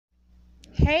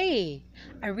Hey,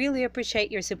 I really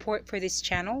appreciate your support for this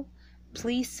channel.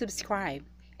 Please subscribe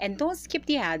and don't skip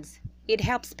the ads. It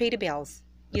helps pay the bills.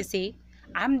 You see,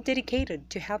 I'm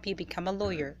dedicated to help you become a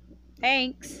lawyer.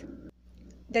 Thanks.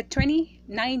 The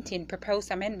 2019 proposed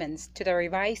amendments to the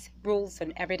revised rules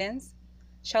on evidence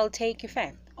shall take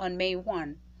effect on May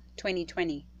 1,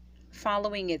 2020,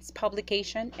 following its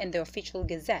publication in the official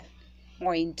Gazette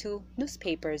or in 2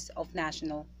 newspapers of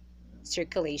national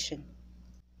circulation.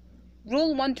 Rule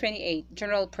 128,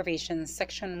 General Provisions,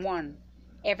 Section 1,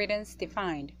 Evidence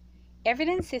Defined.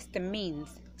 Evidence is the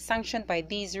means, sanctioned by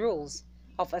these rules,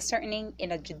 of ascertaining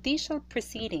in a judicial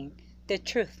proceeding the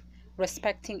truth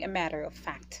respecting a matter of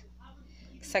fact.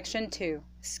 Section 2,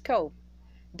 Scope.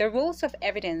 The rules of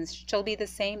evidence shall be the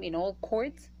same in all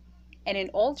courts and in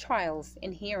all trials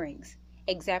and hearings,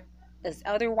 except as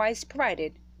otherwise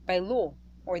provided by law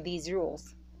or these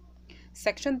rules.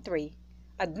 Section 3,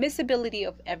 Admissibility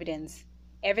of evidence.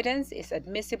 Evidence is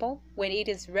admissible when it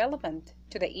is relevant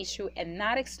to the issue and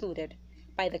not excluded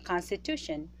by the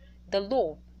Constitution, the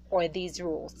law, or these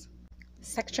rules.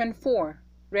 Section 4,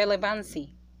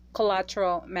 Relevancy.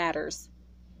 Collateral matters.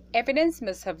 Evidence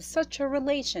must have such a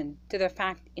relation to the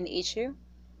fact in issue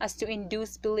as to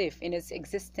induce belief in its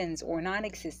existence or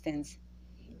non-existence.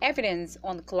 Evidence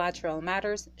on collateral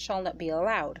matters shall not be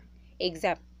allowed,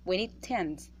 except when it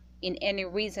tends in any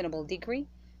reasonable degree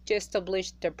to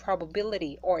establish the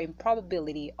probability or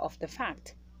improbability of the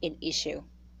fact in issue.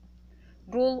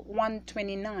 Rule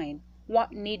 129.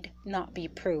 What need not be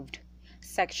proved.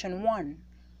 Section 1.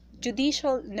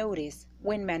 Judicial notice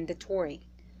when mandatory.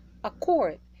 A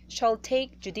court shall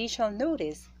take judicial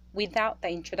notice without the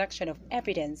introduction of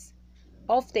evidence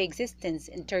of the existence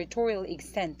and territorial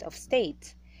extent of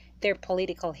states, their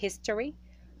political history,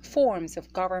 forms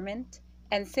of government,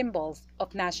 and symbols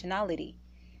of nationality,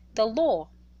 the law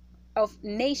of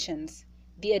nations,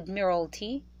 the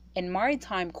admiralty and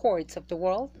maritime courts of the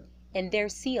world and their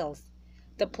seals,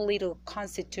 the political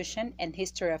constitution and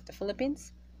history of the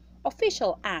Philippines,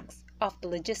 official acts of the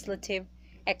legislative,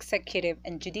 executive,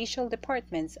 and judicial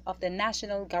departments of the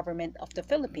national government of the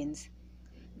Philippines,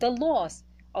 the laws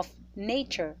of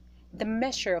nature, the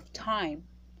measure of time,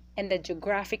 and the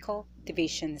geographical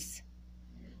divisions.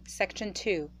 Section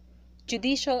 2.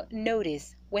 Judicial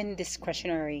notice when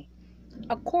discretionary.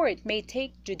 A court may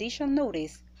take judicial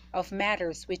notice of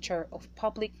matters which are of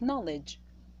public knowledge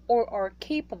or are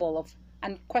capable of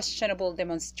unquestionable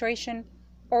demonstration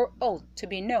or ought to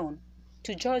be known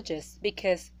to judges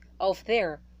because of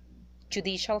their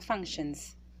judicial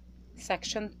functions.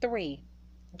 Section 3.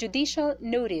 Judicial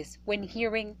notice when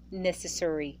hearing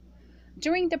necessary.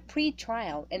 During the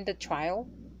pre-trial and the trial,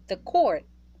 the court,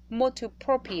 motu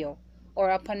proprio, or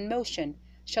upon motion,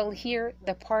 shall hear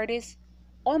the parties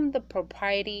on the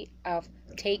propriety of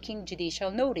taking judicial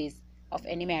notice of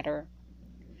any matter.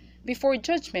 Before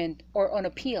judgment or on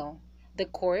appeal, the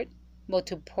court,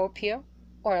 motu proprio,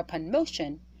 or upon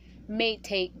motion, may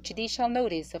take judicial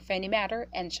notice of any matter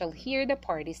and shall hear the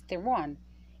parties thereon,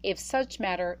 if such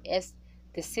matter is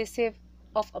decisive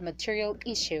of a material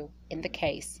issue in the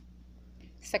case.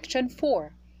 Section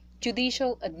 4.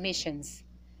 Judicial admissions.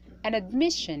 An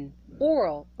admission,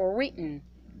 oral or written,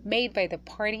 made by the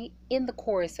party in the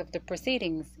course of the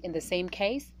proceedings in the same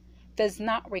case does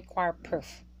not require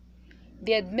proof.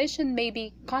 The admission may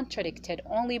be contradicted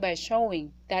only by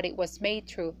showing that it was made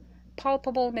through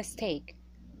palpable mistake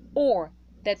or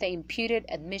that the imputed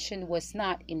admission was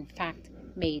not in fact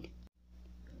made.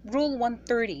 Rule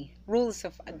 130. Rules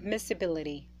of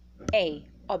admissibility. A.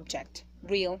 Object.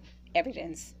 Real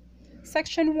evidence.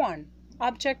 Section 1.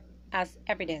 Object as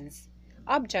evidence.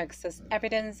 Objects as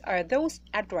evidence are those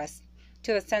addressed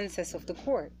to the senses of the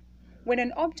court. When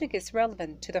an object is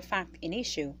relevant to the fact in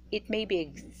issue, it may be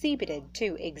exhibited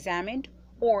to, examined,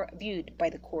 or viewed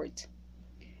by the court.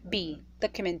 B.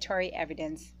 Documentary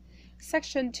evidence.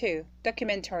 Section 2.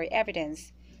 Documentary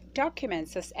evidence.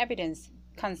 Documents as evidence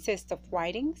consist of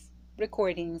writings,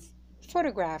 recordings,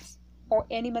 photographs, or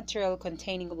any material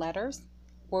containing letters,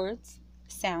 words,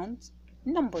 sounds,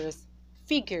 numbers,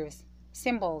 figures,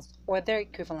 symbols, or their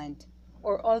equivalent,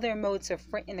 or other modes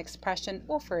of written expression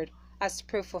offered as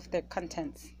proof of their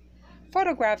contents.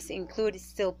 Photographs include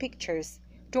still pictures,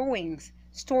 drawings,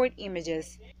 stored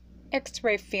images,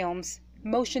 X-ray films,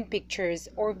 motion pictures,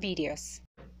 or videos.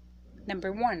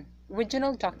 Number 1.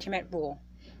 Original document rule.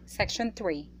 Section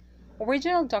 3.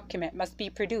 Original document must be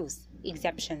produced.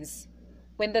 Exceptions.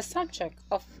 When the subject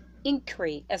of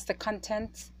inquiry is the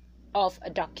contents of a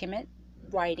document,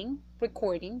 writing,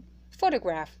 recording,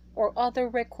 photograph, or other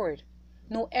record,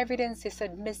 no evidence is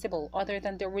admissible other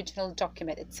than the original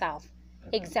document itself,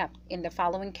 except in the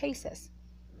following cases.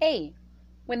 A.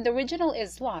 When the original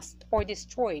is lost or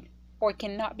destroyed or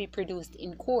cannot be produced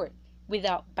in court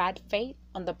without bad faith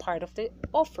on the part of the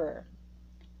offerer.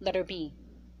 Letter B.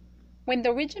 When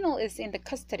the original is in the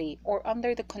custody or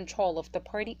under the control of the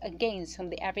party against whom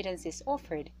the evidence is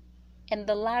offered, and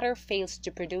the latter fails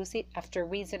to produce it after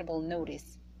reasonable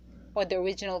notice, or the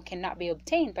original cannot be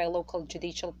obtained by local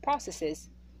judicial processes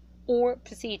or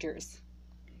procedures.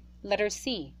 Letter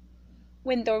C.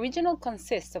 When the original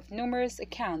consists of numerous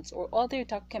accounts or other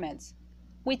documents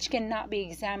which cannot be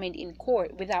examined in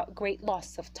court without great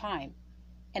loss of time,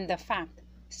 and the fact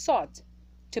sought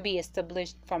to be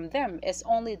established from them is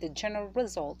only the general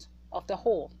result of the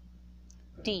whole.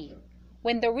 D.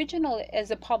 When the original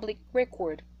is a public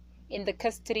record in the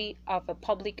custody of a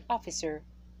public officer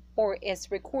or is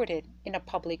recorded in a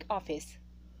public office.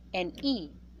 And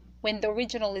E. When the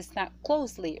original is not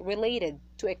closely related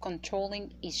to a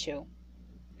controlling issue.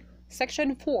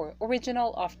 Section 4.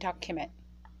 Original of document.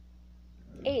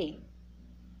 A.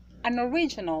 An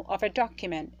original of a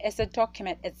document is the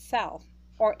document itself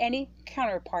or any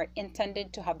counterpart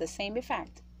intended to have the same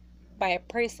effect by a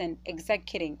person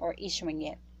executing or issuing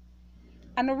it.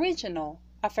 An original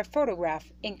of a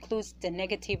photograph includes the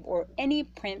negative or any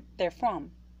print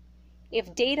therefrom.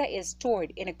 If data is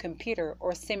stored in a computer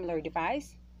or similar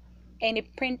device, any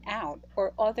printout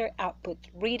or other output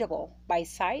readable by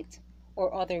sight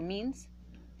or other means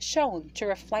shown to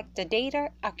reflect the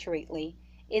data accurately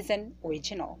is an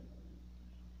original.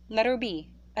 Letter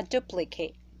B. A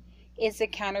duplicate is a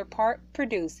counterpart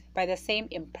produced by the same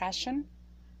impression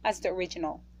as the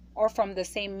original or from the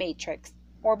same matrix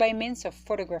or by means of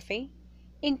photography,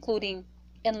 including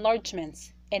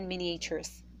enlargements and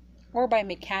miniatures, or by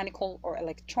mechanical or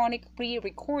electronic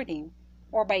re-recording,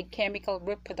 or by chemical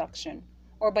reproduction,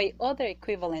 or by other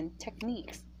equivalent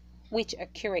techniques which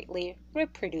accurately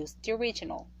reproduce the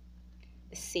original.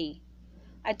 C.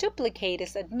 A duplicate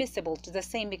is admissible to the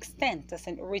same extent as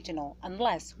an original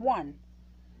unless 1.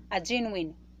 A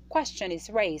genuine question is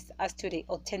raised as to the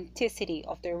authenticity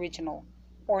of the original,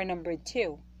 or number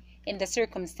 2. In the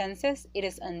circumstances it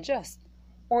is unjust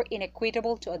or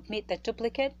inequitable to admit the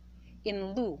duplicate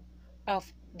in lieu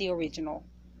of the original.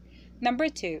 Number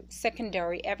 2.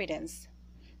 Secondary evidence.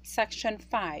 Section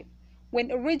 5. When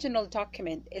original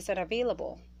document is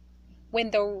unavailable.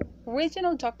 When the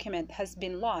original document has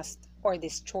been lost or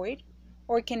destroyed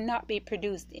or cannot be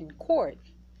produced in court,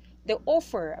 the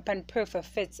offerer, upon proof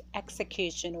of its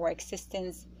execution or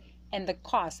existence and the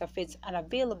cause of its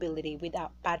unavailability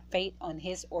without bad faith on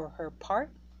his or her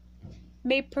part,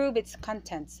 may prove its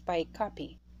contents by a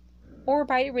copy, or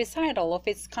by recital of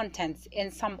its contents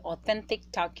in some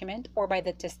authentic document, or by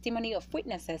the testimony of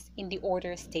witnesses in the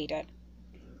order stated.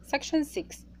 Section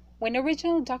 6. When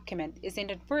original document is in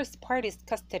adverse party's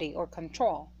custody or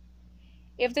control.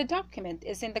 If the document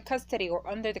is in the custody or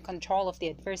under the control of the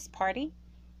adverse party,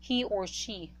 he or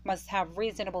she must have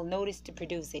reasonable notice to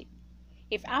produce it.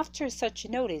 If after such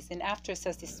notice and after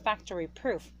satisfactory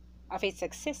proof of its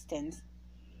existence,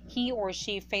 he or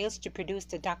she fails to produce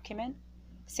the document,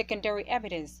 secondary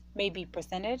evidence may be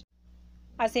presented,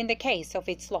 as in the case of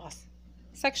its loss.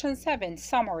 Section 7.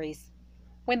 Summaries.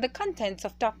 When the contents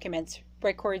of documents,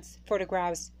 records,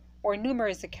 photographs, or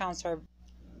numerous accounts are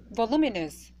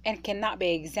voluminous and cannot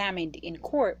be examined in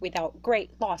court without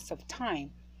great loss of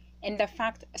time, and the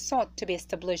fact sought to be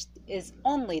established is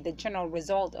only the general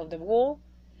result of the whole,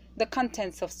 the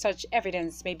contents of such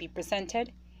evidence may be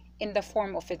presented in the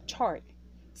form of a chart,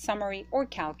 summary, or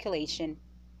calculation.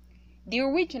 The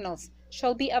originals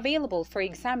shall be available for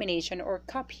examination or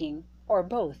copying, or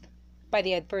both, by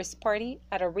the adverse party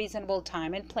at a reasonable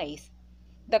time and place.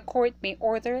 The court may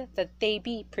order that they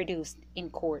be produced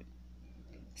in court.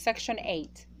 Section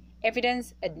 8.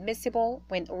 Evidence admissible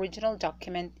when original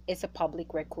document is a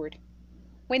public record.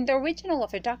 When the original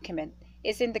of a document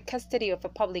is in the custody of a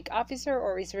public officer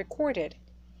or is recorded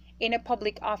in a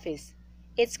public office,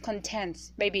 its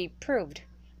contents may be proved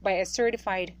by a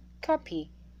certified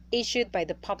copy issued by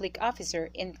the public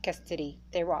officer in custody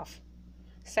thereof.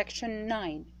 Section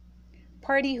 9.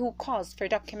 Party who calls for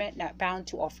document not bound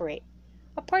to offer it.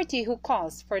 A party who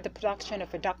calls for the production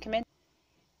of a document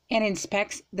and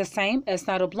inspects the same is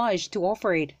not obliged to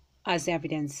offer it as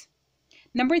evidence.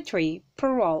 Number 3.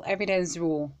 Plural evidence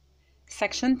rule.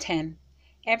 Section 10.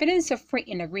 Evidence of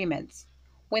written agreements.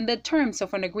 When the terms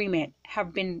of an agreement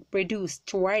have been reduced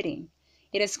to writing,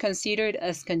 it is considered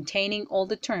as containing all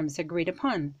the terms agreed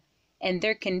upon, and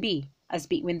there can be, as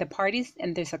between the parties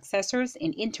and their successors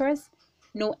in interest,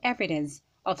 no evidence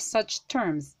of such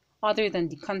terms other than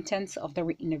the contents of the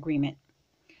written agreement.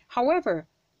 However,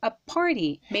 A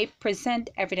party may present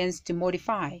evidence to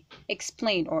modify,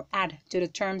 explain, or add to the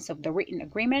terms of the written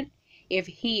agreement if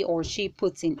he or she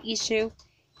puts in issue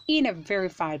in a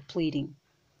verified pleading.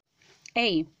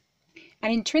 A.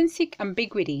 An intrinsic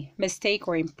ambiguity, mistake,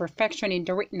 or imperfection in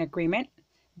the written agreement.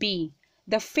 B.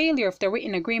 The failure of the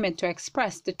written agreement to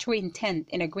express the true intent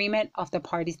and agreement of the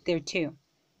parties thereto.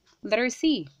 Letter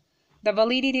C. The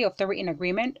validity of the written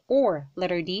agreement, or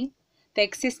letter D. The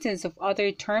existence of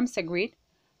other terms agreed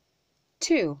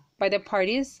to by the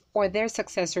parties or their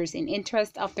successors in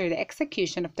interest after the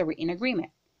execution of the written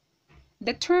agreement.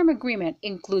 The term agreement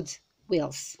includes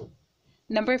wills.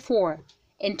 Number 4.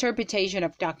 Interpretation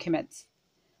of documents.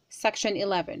 Section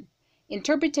 11.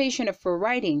 Interpretation of a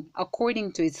writing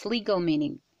according to its legal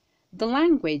meaning. The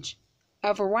language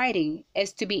of a writing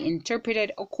is to be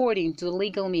interpreted according to the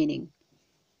legal meaning.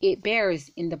 It bears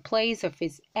in the place of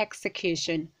its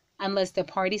execution unless the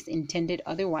parties intended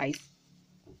otherwise.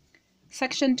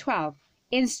 Section 12.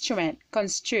 Instrument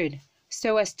construed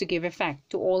so as to give effect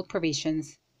to all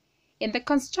provisions. In the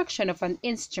construction of an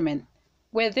instrument,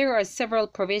 where there are several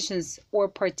provisions or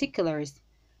particulars,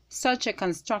 such a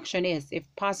construction is,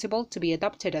 if possible, to be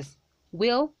adopted as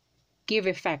will give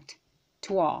effect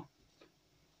to all.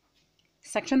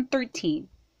 Section 13.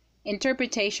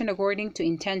 Interpretation according to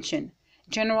intention,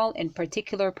 general and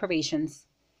particular provisions.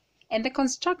 In the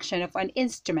construction of an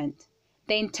instrument,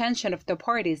 the intention of the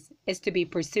parties is to be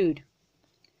pursued.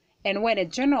 And when a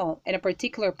general and a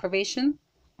particular provision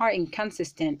are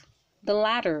inconsistent, the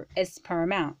latter is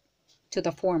paramount to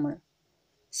the former.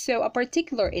 So a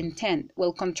particular intent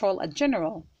will control a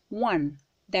general one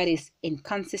that is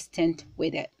inconsistent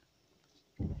with it.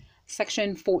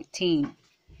 Section 14.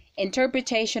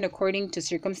 Interpretation according to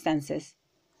circumstances.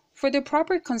 For the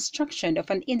proper construction of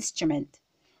an instrument,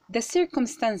 the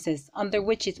circumstances under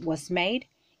which it was made,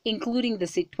 including the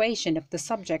situation of the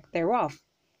subject thereof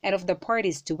and of the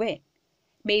parties to it,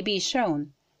 may be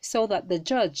shown so that the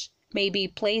judge may be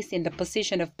placed in the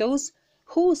position of those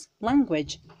whose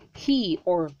language he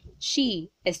or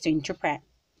she is to interpret.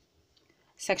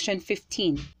 Section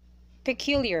 15.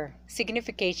 Peculiar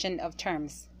signification of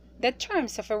terms. The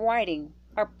terms of a writing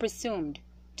are presumed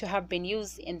to have been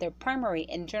used in their primary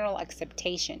and general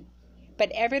acceptation,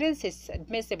 but evidence is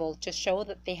admissible to show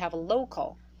that they have a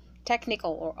local,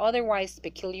 technical, or otherwise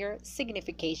peculiar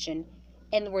signification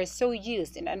and were so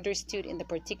used and understood in the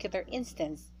particular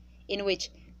instance, in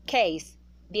which case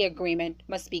the agreement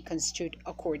must be construed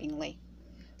accordingly.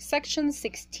 Section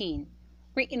 16.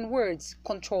 Written words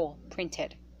control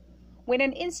printed. When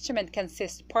an instrument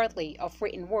consists partly of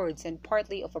written words and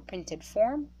partly of a printed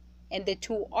form, and the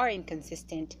two are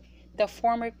inconsistent, the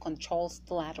former controls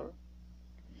the latter.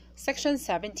 Section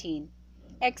 17.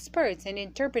 Experts and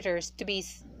interpreters to be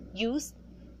used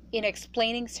in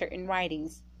explaining certain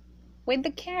writings. When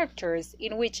the characters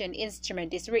in which an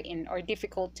instrument is written are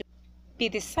difficult to be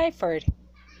deciphered,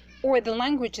 or the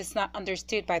language is not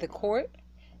understood by the court,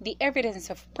 the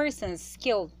evidence of persons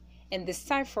skilled in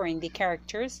deciphering the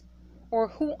characters, or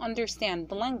who understand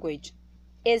the language,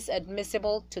 is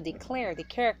admissible to declare the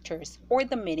characters or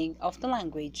the meaning of the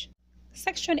language.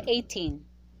 Section 18.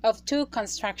 Of two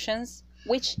constructions,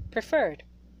 which preferred.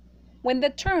 When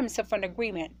the terms of an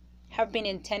agreement have been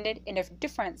intended in a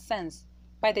different sense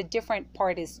by the different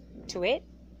parties to it,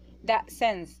 that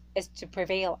sense is to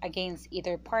prevail against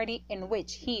either party in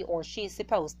which he or she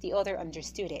supposed the other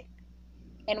understood it.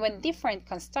 And when different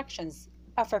constructions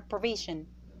of a provision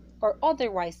are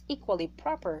otherwise equally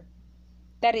proper,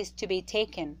 that is to be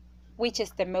taken which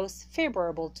is the most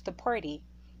favorable to the party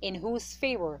in whose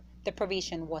favor the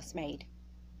provision was made.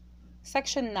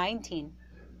 Section 19.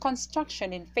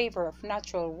 Construction in favor of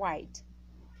natural right.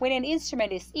 When an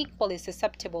instrument is equally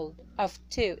susceptible of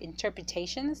two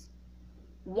interpretations,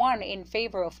 one in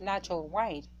favor of natural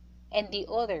right and the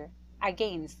other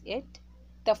against it,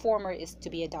 the former is to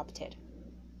be adopted.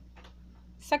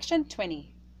 Section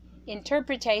 20.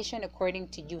 Interpretation according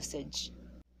to usage.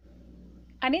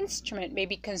 An instrument may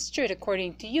be construed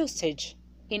according to usage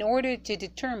in order to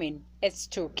determine its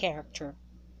true character.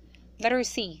 Letter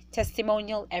C.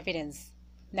 Testimonial evidence.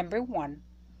 Number 1.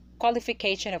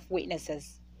 Qualification of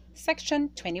witnesses. Section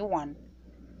 21.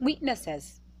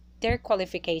 Witnesses. Their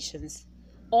qualifications.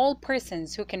 All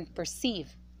persons who can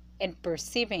perceive and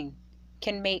perceiving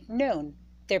can make known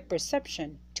their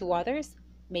perception to others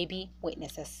may be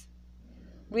witnesses.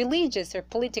 Religious or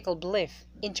political belief,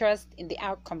 interest in the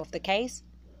outcome of the case,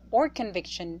 or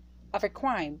conviction of a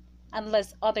crime,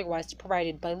 unless otherwise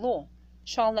provided by law,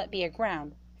 shall not be a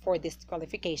ground for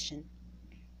disqualification.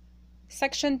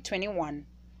 Section 21.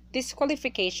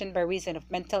 Disqualification by reason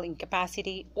of mental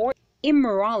incapacity or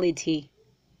immorality.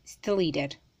 is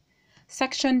deleted.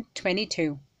 Section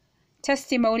 22.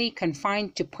 Testimony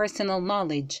confined to personal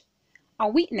knowledge. A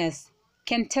witness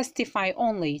can testify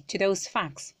only to those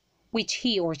facts which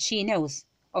he or she knows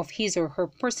of his or her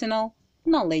personal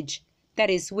knowledge, that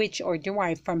is, which are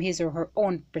derived from his or her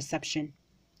own perception.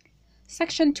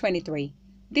 Section 23.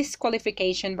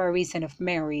 Disqualification by reason of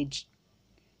marriage.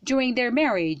 During their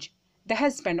marriage, the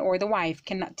husband or the wife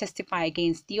cannot testify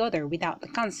against the other without the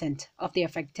consent of the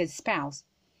affected spouse,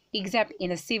 except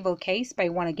in a civil case by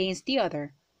one against the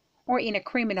other, or in a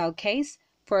criminal case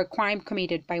for a crime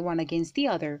committed by one against the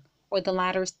other, or the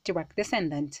latter's direct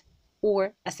descendant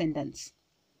or ascendants.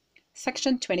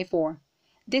 Section 24.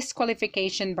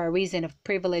 Disqualification by reason of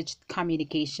privileged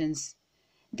communications.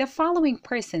 The following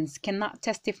persons cannot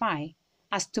testify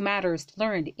as to matters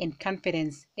learned in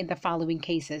confidence in the following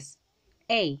cases.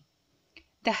 A.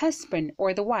 The husband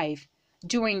or the wife,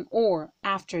 during or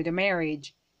after the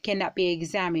marriage, cannot be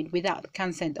examined without the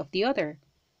consent of the other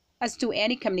as to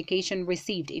any communication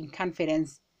received in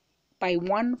confidence by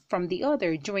one from the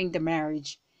other during the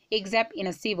marriage, except in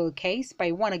a civil case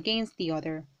by one against the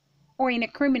other, or in a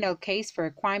criminal case for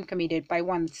a crime committed by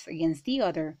one against the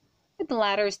other, with the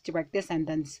latter's direct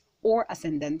descendants or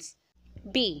ascendants.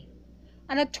 B.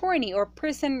 An attorney or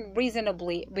person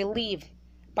reasonably believed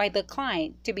by the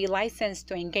client to be licensed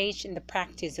to engage in the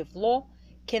practice of law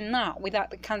cannot, without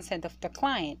the consent of the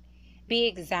client, be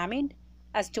examined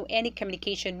as to any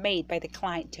communication made by the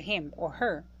client to him or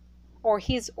her, or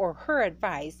his or her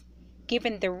advice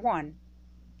given thereon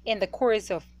in the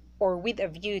course of or with a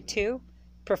view to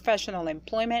professional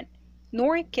employment,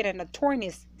 nor can an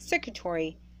attorney's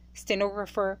secretary,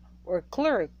 stenographer, or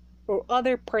clerk, or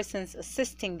other persons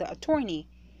assisting the attorney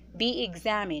be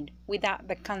examined without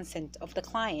the consent of the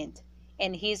client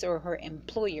and his or her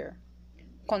employer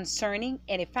concerning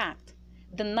any fact,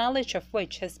 the knowledge of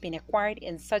which has been acquired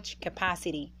in such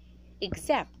capacity,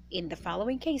 except in the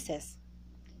following cases.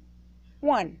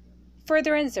 1.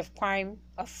 Furtherance of crime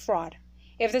of fraud.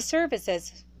 If the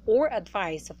services or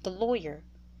advice of the lawyer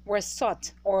were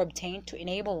sought or obtained to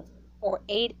enable or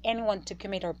aid anyone to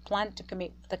commit or plan to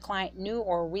commit what the client knew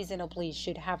or reasonably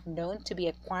should have known to be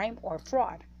a crime or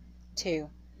fraud. 2.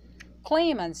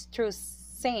 Claimants through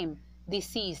same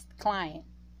deceased client.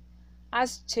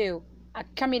 As to a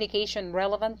communication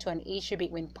relevant to an issue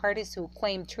between parties who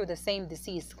claim through the same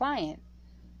deceased client,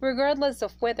 regardless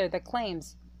of whether the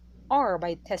claims are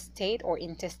by testate or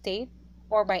intestate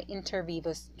or by inter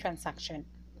vivos transaction.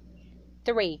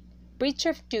 3. Breach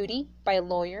of duty by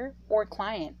lawyer or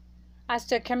client. As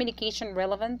to a communication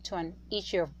relevant to an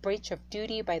issue of breach of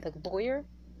duty by the lawyer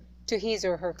to his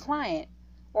or her client,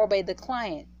 or by the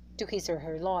client to his or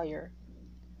her lawyer.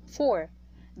 4.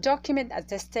 Document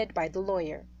attested by the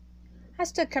lawyer.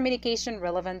 As to a communication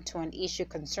relevant to an issue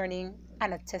concerning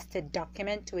an attested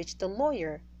document to which the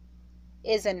lawyer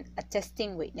is an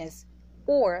attesting witness.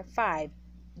 Or 5.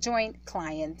 Joint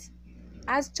client.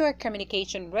 As to a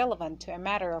communication relevant to a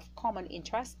matter of common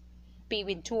interest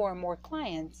between two or more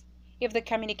clients, if the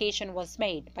communication was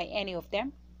made by any of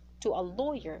them to a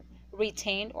lawyer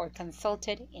retained or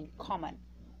consulted in common,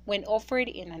 when offered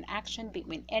in an action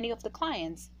between any of the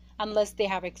clients, unless they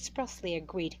have expressly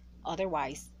agreed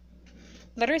otherwise.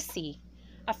 Letter C.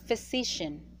 A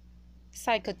physician,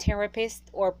 psychotherapist,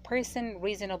 or person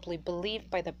reasonably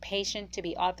believed by the patient to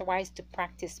be authorized to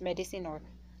practice medicine or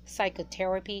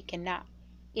psychotherapy cannot,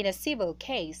 in a civil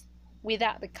case,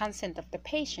 without the consent of the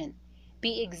patient,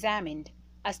 be examined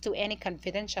as to any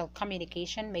confidential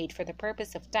communication made for the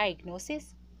purpose of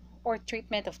diagnosis or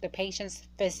treatment of the patient's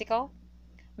physical,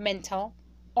 mental,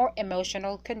 or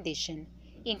emotional condition,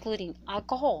 including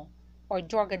alcohol or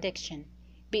drug addiction,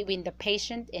 between the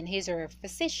patient and his or her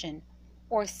physician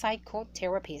or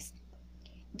psychotherapist.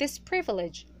 This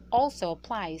privilege also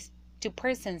applies to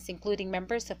persons including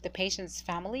members of the patient's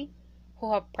family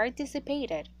who have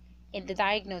participated in the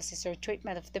diagnosis or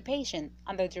treatment of the patient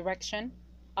under the direction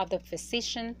of the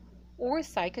physician or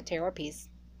psychotherapist.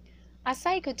 A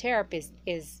psychotherapist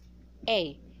is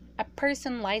A. A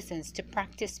person licensed to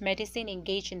practice medicine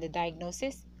engaged in the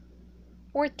diagnosis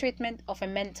or treatment of a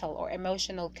mental or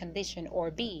emotional condition, or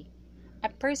B. A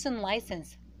person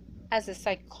licensed as a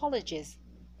psychologist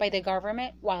by the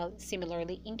government while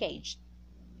similarly engaged.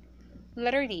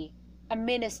 Letter D. A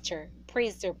minister,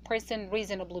 priest, or person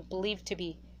reasonably believed to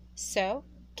be so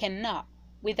cannot,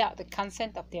 without the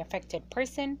consent of the affected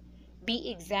person,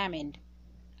 be examined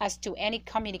as to any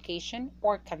communication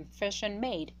or confession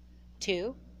made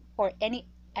to or any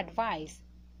advice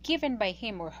given by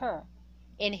him or her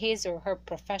in his or her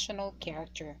professional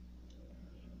character.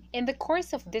 In the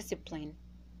course of discipline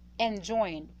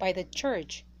enjoined by the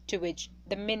church to which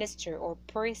the minister or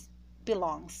priest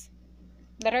belongs.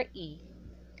 Letter E.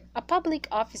 A public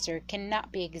officer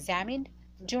cannot be examined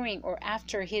during or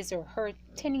after his or her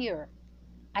tenure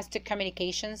as to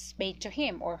communications made to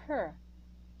him or her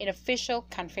in official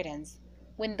confidence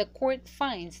when the court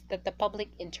finds that the public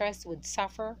interest would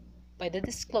suffer by the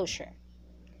disclosure.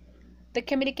 The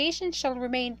communication shall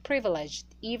remain privileged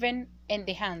even in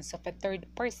the hands of a third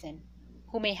person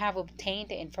who may have obtained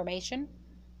the information,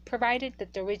 provided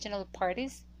that the original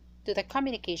parties to the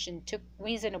communication took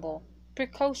reasonable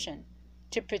precaution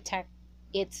to protect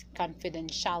its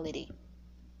confidentiality.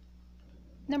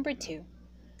 Number 2.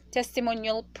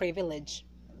 Testimonial privilege.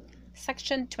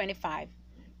 Section 25.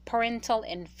 Parental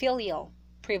and filial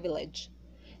privilege.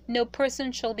 No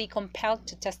person shall be compelled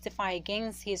to testify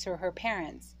against his or her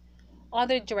parents,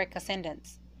 other direct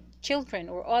ascendants, children,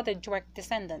 or other direct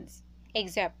descendants,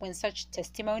 except when such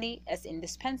testimony is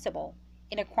indispensable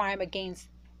in a crime against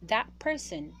that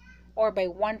person or by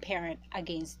one parent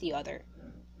against the other.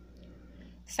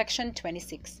 Section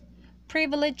 26.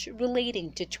 Privilege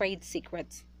relating to trade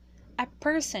secrets. A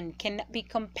person cannot be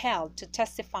compelled to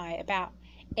testify about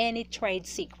any trade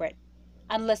secret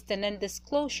unless the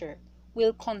non-disclosure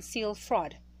will conceal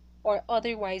fraud or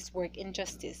otherwise work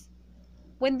injustice.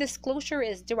 When disclosure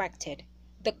is directed,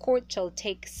 the court shall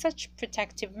take such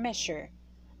protective measure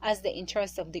as the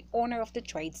interest of the owner of the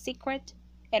trade secret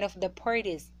and of the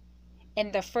parties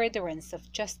and the furtherance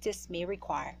of justice may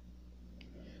require.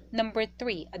 Number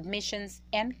 3. Admissions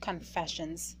and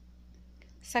confessions.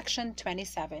 Section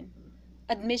 27.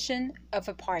 Admission of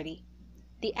a party.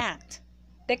 The act,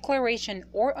 declaration,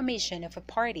 or omission of a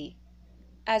party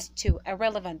as to a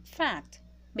relevant fact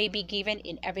may be given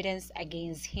in evidence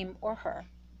against him or her.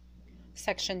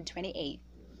 Section 28.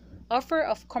 Offer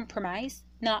of compromise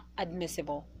not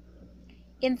admissible.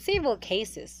 In civil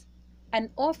cases, an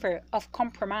offer of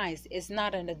compromise is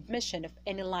not an admission of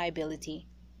any liability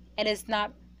and is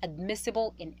not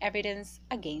admissible in evidence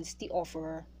against the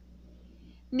offerer.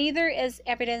 Neither is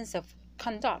evidence of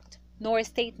conduct nor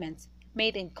statements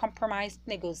made in compromised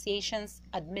negotiations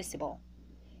admissible,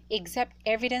 except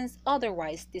evidence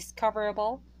otherwise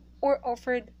discoverable or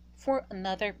offered for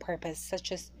another purpose,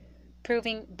 such as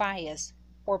proving bias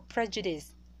or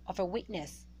prejudice of a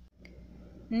witness,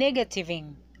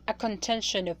 negativing a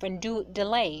contention of undue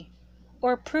delay,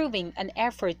 or proving an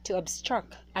effort to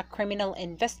obstruct a criminal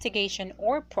investigation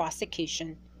or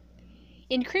prosecution.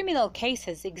 In criminal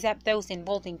cases, except those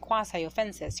involving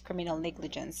quasi-offenses, criminal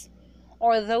negligence,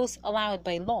 or those allowed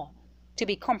by law to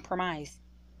be compromised,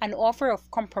 an offer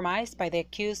of compromise by the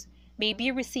accused may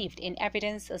be received in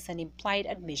evidence as an implied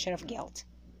admission of guilt.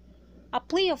 A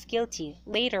plea of guilty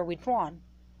later withdrawn,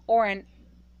 or an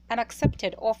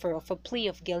unaccepted offer of a plea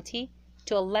of guilty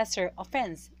to a lesser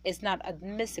offense is not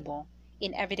admissible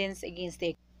in evidence against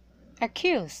the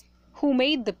accused who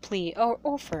made the plea or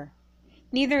offer.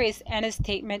 Neither is any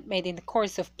statement made in the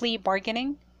course of plea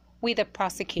bargaining with the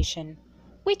prosecution,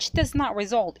 which does not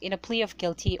result in a plea of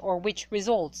guilty or which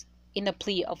results in a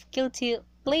plea of guilty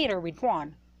later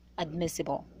withdrawn,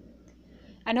 admissible.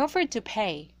 An offer to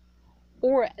pay,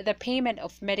 or the payment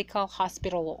of medical,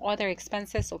 hospital, or other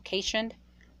expenses occasioned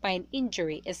by an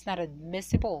injury is not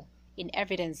admissible in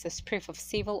evidence as proof of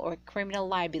civil or criminal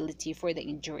liability for the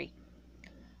injury.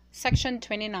 Section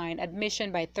 29.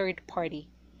 Admission by third party.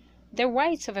 The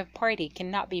rights of a party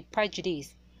cannot be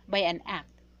prejudiced by an act,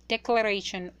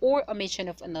 declaration, or omission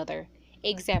of another,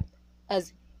 except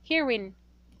as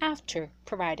hereinafter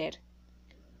provided.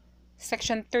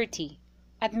 Section 30.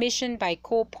 Admission by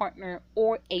co-partner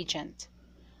or agent.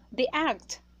 The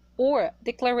act or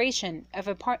declaration of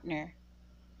a partner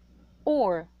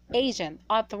or agent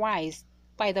authorized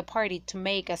by the party to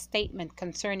make a statement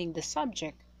concerning the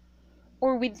subject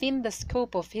or within the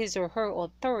scope of his or her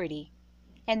authority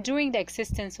and during the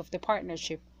existence of the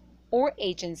partnership or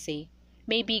agency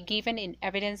may be given in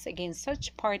evidence against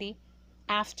such party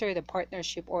after the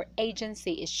partnership or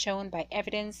agency is shown by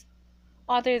evidence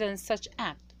other than such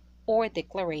act or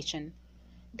declaration.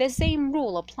 The same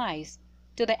rule applies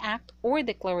to the act or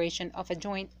declaration of a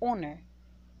joint owner,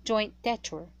 joint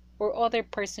debtor, or other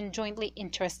person jointly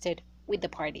interested with the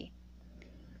party.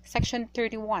 Section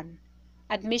 31.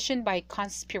 Admission by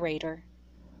conspirator.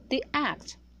 The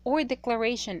act or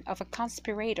declaration of a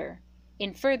conspirator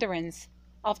in furtherance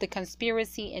of the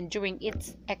conspiracy and during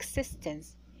its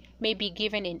existence may be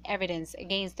given in evidence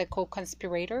against the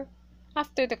co-conspirator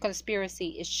after the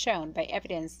conspiracy is shown by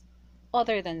evidence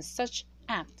other than such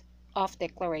act of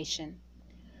declaration.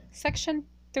 Section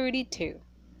 32.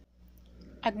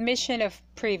 Admission of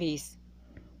privies.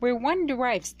 Where one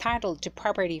derives title to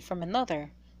property from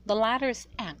another, the latter's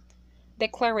act,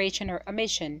 declaration or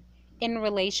omission in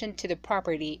relation to the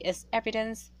property is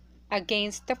evidence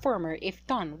against the former if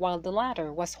done while the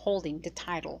latter was holding the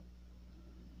title.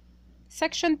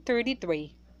 Section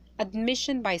 33.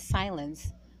 Admission by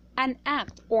silence. An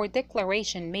act or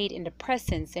declaration made in the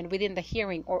presence and within the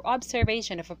hearing or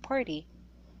observation of a party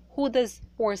who does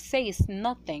or says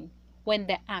nothing when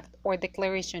the act or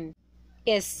declaration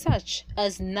is such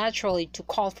as naturally to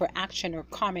call for action or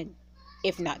comment,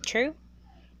 if not true,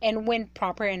 and when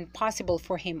proper and possible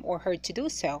for him or her to do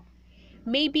so,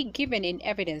 may be given in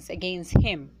evidence against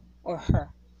him or her.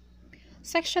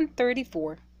 Section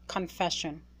 34.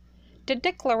 Confession. The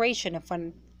declaration of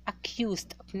an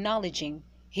accused acknowledging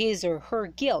his or her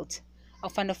guilt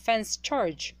of an offense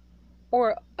charged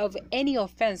or of any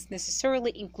offense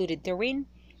necessarily included therein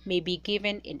may be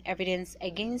given in evidence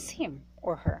against him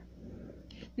or her.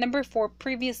 Number 4.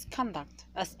 Previous conduct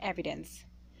as evidence.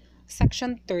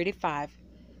 Section 35.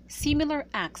 Similar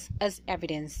acts as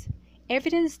evidence.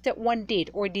 Evidence that one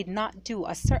did or did not do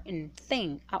a certain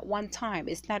thing at one time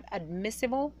is not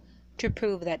admissible to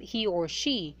prove that he or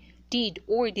she did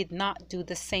or did not do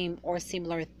the same or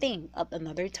similar thing at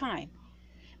another time,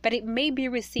 but it may be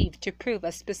received to prove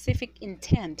a specific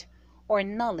intent or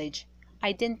knowledge,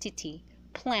 identity,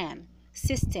 plan,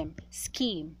 system,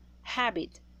 scheme,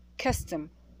 habit, custom,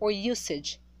 or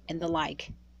usage, and the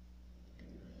like.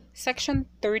 Section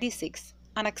 36.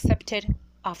 Unaccepted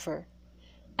offer.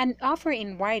 An offer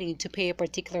in writing to pay a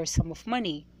particular sum of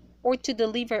money or to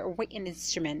deliver a written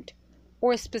instrument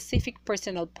or a specific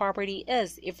personal property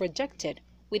is, if rejected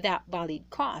without valid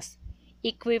cause,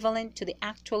 equivalent to the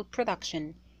actual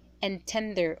production and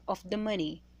tender of the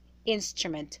money,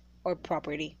 instrument, or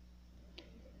property.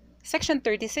 Section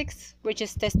 36, which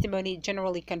is testimony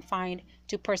generally confined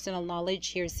to personal knowledge,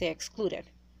 hearsay excluded,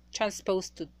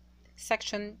 transposed to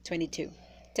Section 22,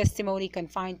 testimony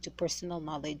confined to personal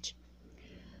knowledge.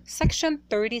 Section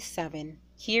 37,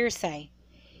 hearsay.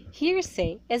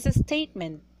 Hearsay is a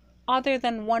statement other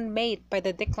than one made by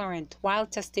the declarant while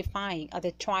testifying at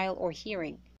the trial or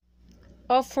hearing,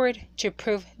 offered to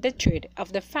prove the truth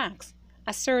of the facts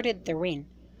asserted therein.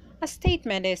 A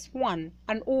statement is 1.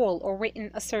 An oral or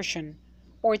written assertion,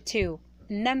 or 2.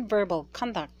 Non-verbal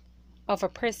conduct of a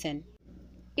person.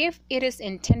 If it is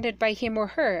intended by him or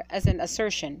her as an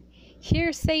assertion,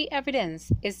 hearsay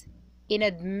evidence is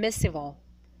inadmissible,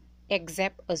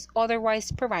 except as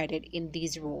otherwise provided in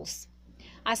these rules.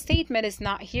 A statement is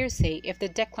not hearsay if the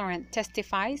declarant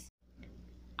testifies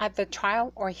at the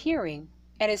trial or hearing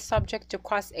and is subject to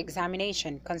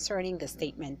cross-examination concerning the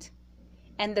statement,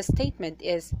 and the statement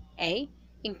is a.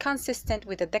 Inconsistent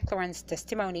with the declarant's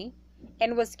testimony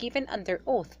and was given under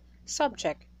oath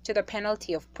subject to the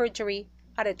penalty of perjury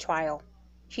at a trial,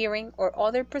 hearing, or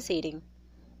other proceeding,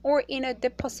 or in a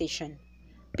deposition.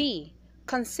 b.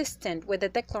 Consistent with the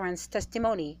declarant's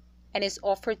testimony and is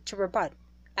offered to rebut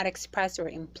an express or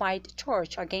implied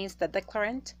charge against the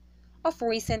declarant of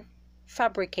recent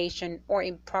fabrication or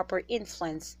improper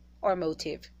influence or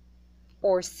motive.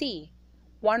 Or c.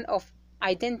 One of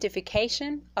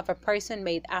identification of a person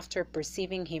made after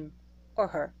perceiving him or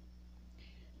her.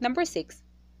 Number 6.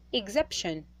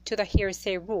 Exception to the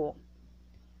hearsay rule.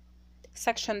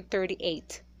 Section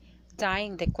 38.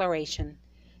 Dying declaration.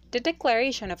 The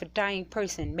declaration of a dying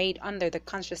person made under the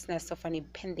consciousness of an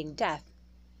impending death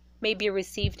may be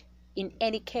received in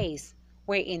any case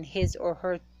wherein his or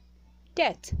her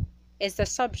death is the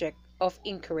subject of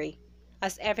inquiry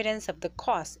as evidence of the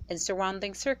cause and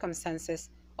surrounding circumstances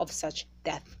of such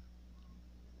death.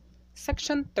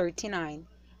 Section 39.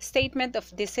 Statement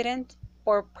of dissident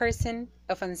or person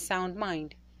of unsound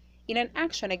mind in an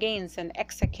action against an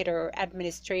executor or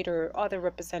administrator or other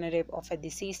representative of a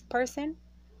deceased person,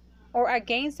 or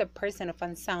against a person of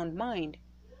unsound mind,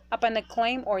 upon a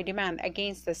claim or demand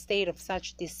against the state of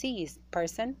such deceased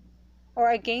person,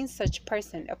 or against such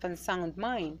person of unsound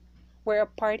mind, where a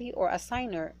party or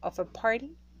assigner of a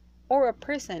party, or a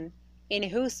person in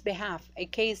whose behalf a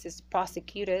case is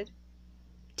prosecuted,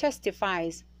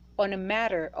 testifies on a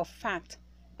matter of fact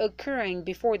occurring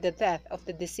before the death of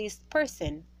the deceased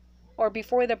person, or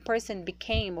before the person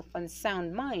became of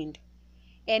unsound mind.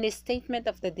 Any statement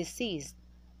of the deceased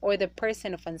or the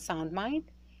person of unsound mind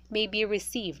may be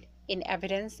received in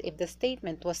evidence if the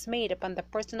statement was made upon the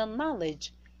personal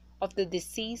knowledge of the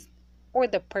deceased or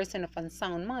the person of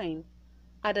unsound mind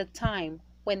at a time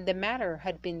when the matter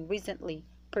had been recently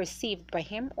perceived by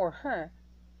him or her,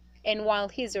 and while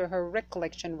his or her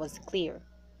recollection was clear.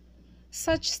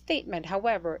 Such statement,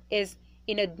 however, is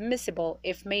inadmissible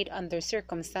if made under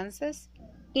circumstances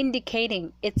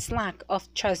indicating its lack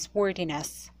of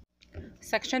trustworthiness.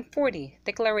 Section 40.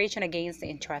 Declaration against the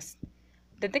interest.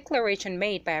 The declaration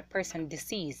made by a person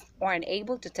deceased or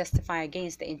unable to testify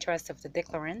against the interests of the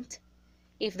declarant,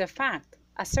 if the fact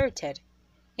asserted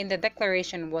in the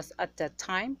declaration was at the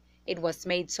time it was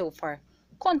made so far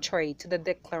contrary to the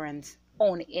declarant's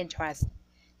own interest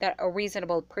that a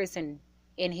reasonable person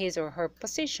in his or her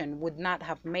position would not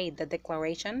have made the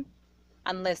declaration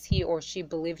unless he or she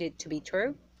believed it to be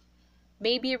true,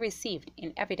 may be received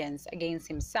in evidence against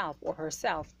himself or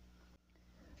herself,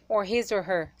 or his or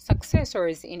her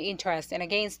successors in interest and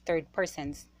against third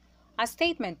persons. A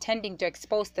statement tending to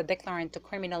expose the declarant to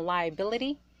criminal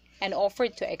liability and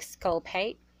offered to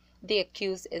exculpate the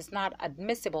accused is not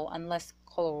admissible unless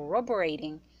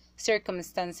corroborating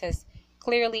circumstances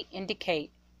clearly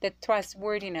indicate the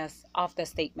trustworthiness of the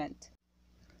statement.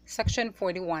 Section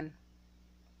 41.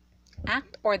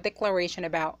 Act or declaration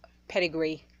about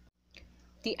pedigree.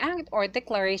 The act or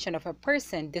declaration of a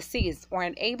person deceased or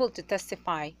unable to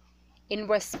testify in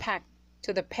respect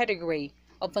to the pedigree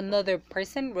of another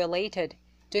person related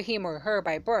to him or her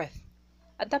by birth,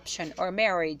 adoption, or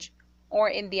marriage, or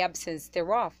in the absence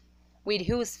thereof, with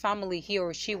whose family he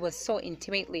or she was so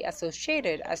intimately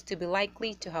associated as to be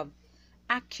likely to have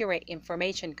accurate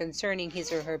information concerning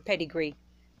his or her pedigree,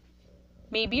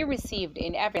 may be received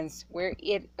in evidence where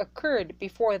it occurred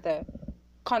before the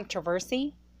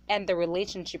controversy and the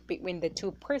relationship between the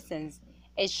two persons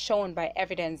is shown by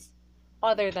evidence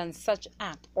other than such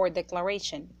act or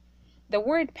declaration. The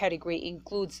word pedigree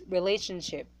includes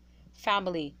relationship,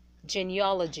 family,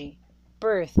 genealogy,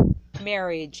 birth,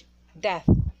 marriage, death,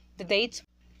 the dates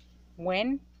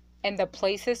when and the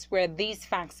places where these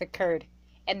facts occurred,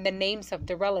 and the names of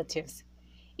the relatives.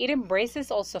 It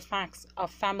embraces also facts of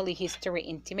family history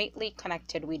intimately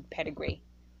connected with pedigree.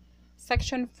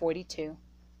 Section 42.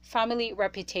 Family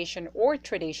reputation or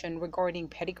tradition regarding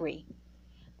pedigree.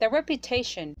 The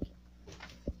reputation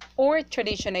or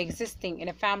tradition existing in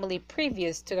a family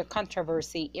previous to the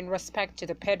controversy in respect to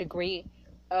the pedigree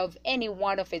of any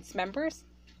one of its members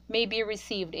may be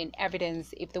received in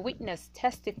evidence if the witness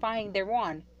testifying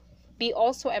thereon be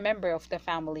also a member of the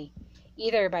family,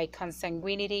 either by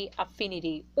consanguinity,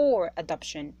 affinity, or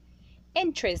adoption.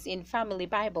 Entries in family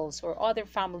Bibles or other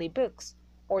family books,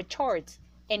 or charts,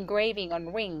 engraving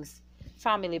on rings,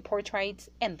 family portraits,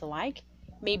 and the like,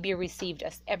 may be received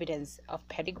as evidence of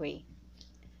pedigree.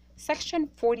 Section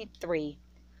 43.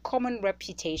 Common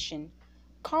reputation.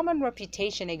 Common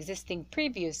reputation existing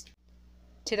previous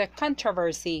to the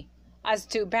controversy as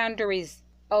to boundaries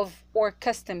of or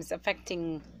customs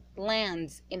affecting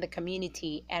lands in the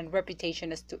community and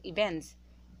reputation as to events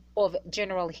of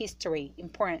general history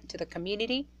important to the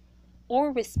community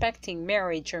or respecting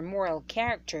marriage or moral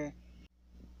character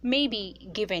may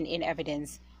be given in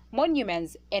evidence.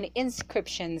 Monuments and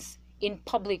inscriptions in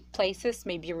public places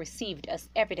may be received as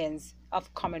evidence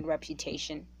of common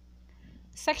reputation.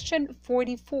 Section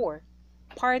 44.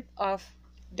 Part of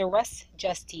the res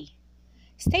gestae.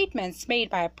 Statements made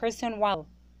by a person while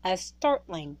a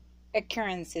startling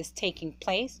occurrence is taking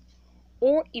place,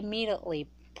 or immediately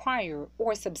prior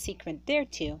or subsequent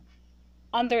thereto,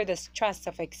 under the stress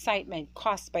of excitement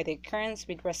caused by the occurrence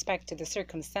with respect to the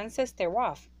circumstances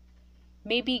thereof,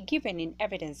 may be given in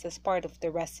evidence as part of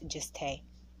the res gestae.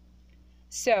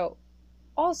 So,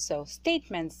 also,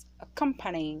 statements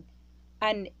accompanying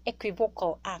an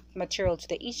equivocal act material to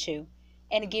the issue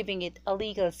and giving it a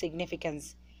legal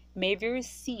significance may be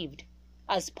received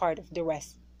as part of the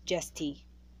res gestae.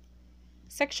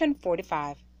 Section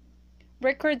 45.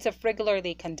 Records of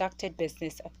regularly conducted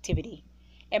business activity.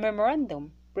 A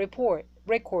memorandum, report,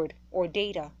 record, or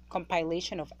data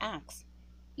compilation of acts,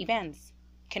 events,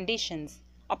 conditions,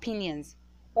 opinions,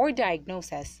 or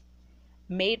diagnoses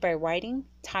made by writing,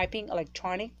 typing,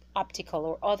 electronic, optical,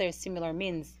 or other similar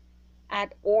means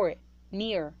at or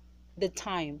near the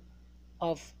time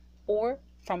of or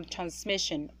from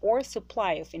transmission or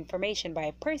supply of information by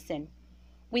a person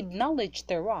with knowledge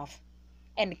thereof,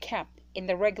 and kept in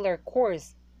the regular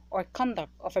course or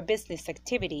conduct of a business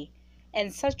activity,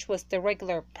 and such was the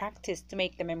regular practice to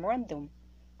make the memorandum,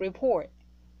 report,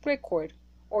 record,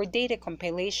 or data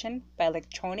compilation by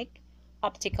electronic,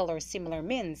 optical, or similar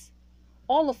means,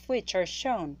 all of which are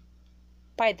shown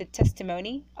by the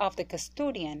testimony of the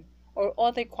custodian or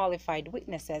other qualified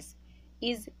witnesses,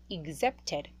 is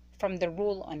exempted from the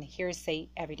rule on hearsay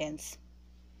evidence.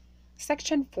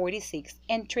 Section 46.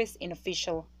 Entries in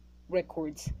official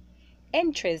records.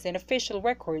 Entries in official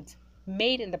records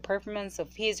made in the performance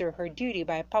of his or her duty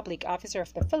by a public officer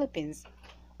of the Philippines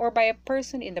or by a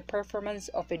person in the performance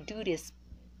of a duty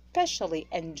specially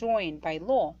enjoined by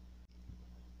law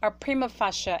are prima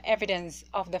facie evidence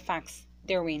of the facts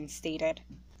therein stated.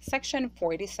 Section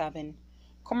 47.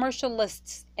 commercial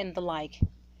lists, and the like.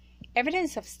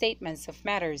 Evidence of statements of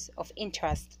matters of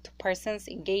interest to persons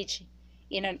engaged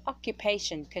in an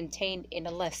occupation contained in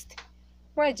a list,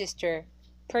 register,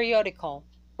 periodical,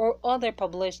 or other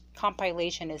published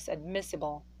compilation is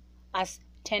admissible as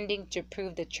tending to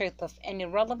prove the truth of any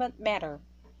relevant matter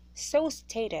so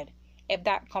stated if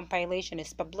that compilation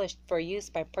is published for use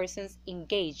by persons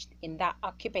engaged in that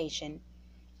occupation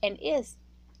and is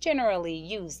generally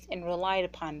used and relied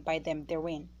upon by them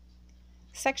therein.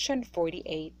 Section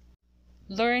 48.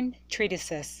 Learned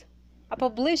treatises. A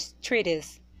published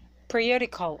treatise,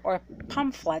 periodical, or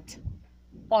pamphlet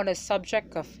on a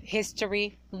subject of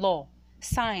history, law,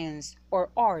 science, or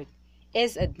art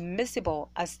is admissible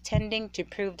as tending to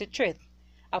prove the truth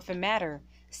of a matter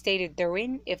stated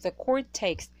therein if the court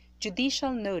takes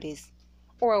judicial notice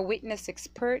or a witness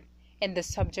expert in the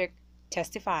subject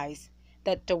testifies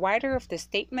that the writer of the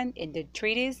statement in the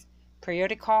treatise,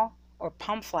 periodical, or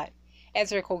pamphlet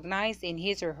is recognized in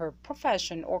his or her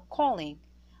profession or calling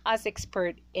as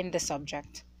expert in the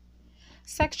subject.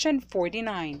 Section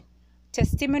 49.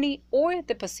 Testimony or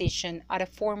deposition at a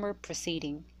former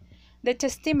proceeding. The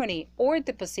testimony or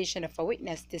deposition of a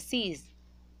witness deceased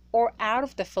or out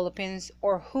of the Philippines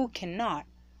or who cannot,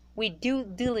 with due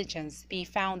diligence, be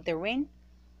found therein,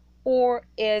 or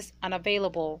is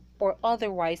unavailable or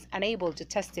otherwise unable to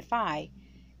testify,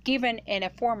 given in a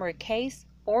former case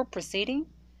or proceeding,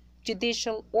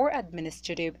 judicial or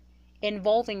administrative,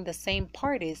 involving the same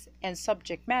parties and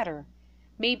subject matter,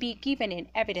 may be given in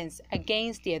evidence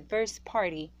against the adverse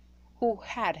party who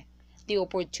had the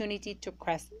opportunity to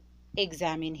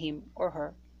cross-examine him or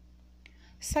her.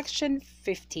 Section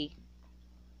 50.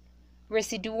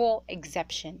 Residual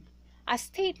exception. A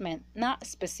statement not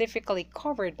specifically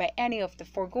covered by any of the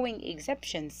foregoing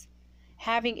exceptions,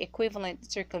 having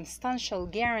equivalent circumstantial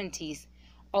guarantees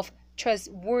of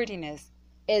trustworthiness,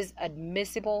 is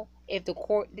admissible if the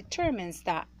court determines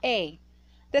that a.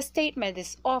 the statement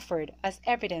is offered as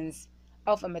evidence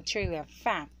of a material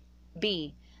fact,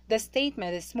 b. the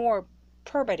statement is more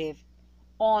probative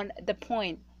on the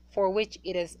point for which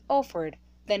it is offered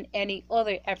than any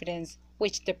other evidence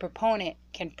which the proponent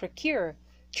can procure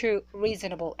through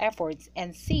reasonable efforts,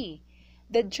 and c.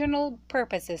 the general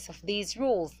purposes of these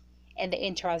rules and the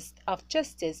interests of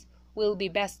justice will be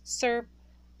best served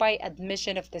by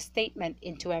admission of the statement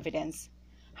into evidence.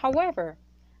 However,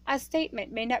 a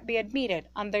statement may not be admitted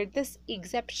under this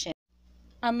exception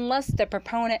unless the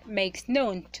proponent makes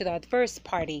known to the adverse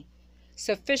party,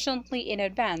 sufficiently in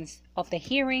advance of the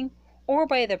hearing or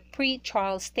by the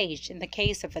pre-trial stage in the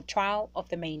case of a trial of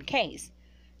the main case,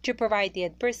 to provide the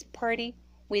adverse party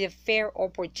with a fair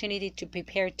opportunity to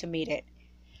prepare to meet it,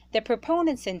 the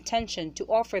proponent's intention to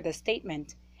offer the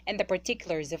statement, and the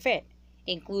particulars of it,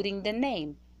 including the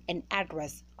name and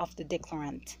address of the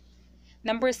declarant.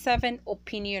 Number 7.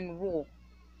 Opinion Rule.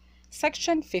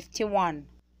 Section 51.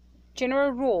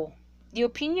 General Rule. The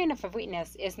opinion of a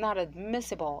witness is not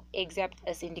admissible except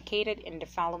as indicated in the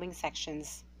following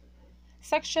sections.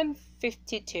 Section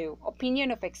 52.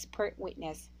 Opinion of expert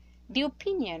witness. The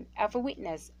opinion of a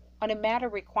witness on a matter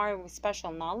requiring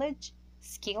special knowledge,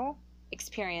 skill,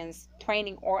 experience,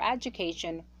 training, or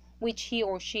education which he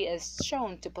or she is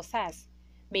shown to possess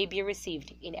may be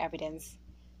received in evidence.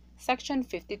 Section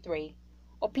 53.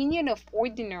 Opinion of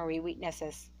ordinary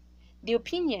witnesses. The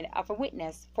opinion of a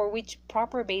witness for which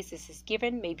proper basis is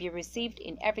given may be received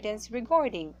in evidence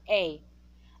regarding a.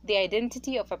 the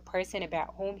identity of a person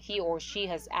about whom he or she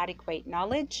has adequate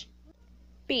knowledge,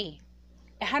 b.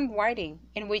 a handwriting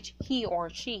in which he or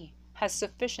she has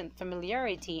sufficient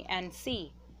familiarity, and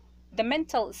c. the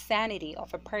mental sanity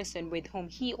of a person with whom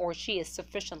he or she is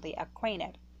sufficiently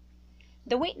acquainted.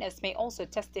 The witness may also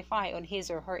testify on his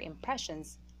or her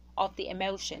impressions of the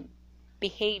emotion,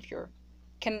 behavior,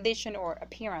 condition, or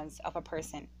appearance of a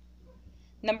person.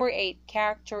 Number 8.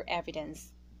 Character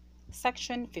evidence.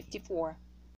 Section 54.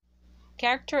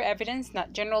 Character evidence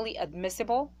not generally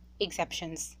admissible.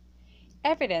 Exceptions.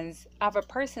 Evidence of a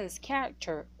person's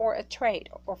character or a trait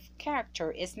of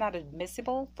character is not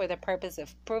admissible for the purpose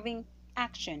of proving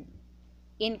action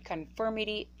in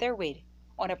conformity therewith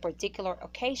on a particular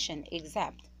occasion,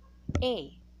 except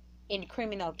a. in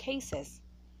criminal cases.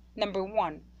 Number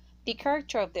 1. The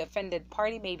character of the offended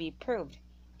party may be proved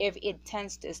if it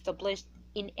tends to establish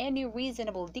in any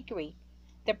reasonable degree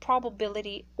the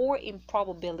probability or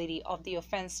improbability of the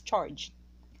offense charged.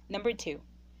 Number 2.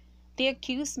 The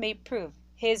accused may prove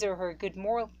his or her good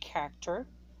moral character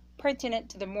pertinent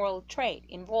to the moral trait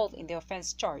involved in the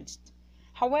offense charged.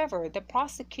 However, the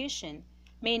prosecution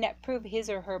may not prove his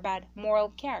or her bad moral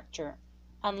character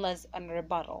unless on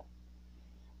rebuttal.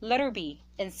 Letter B.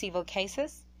 In civil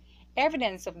cases,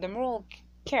 evidence of the moral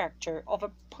character of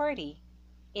a party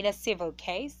in a civil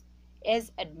case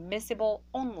is admissible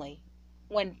only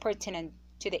when pertinent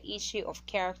to the issue of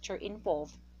character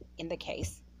involved in the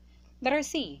case. Letter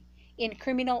C. In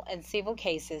criminal and civil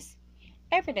cases,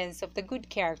 evidence of the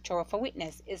good character of a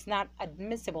witness is not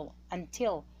admissible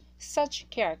until such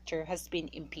character has been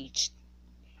impeached.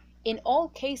 In all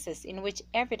cases in which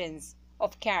evidence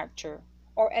of character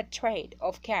or a trait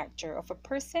of character of a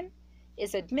person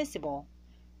is admissible,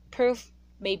 proof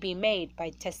may be made by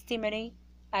testimony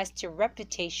as to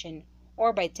reputation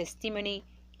or by testimony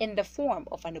in the form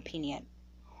of an opinion.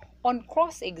 On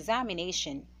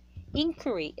cross-examination,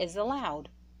 inquiry is allowed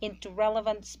into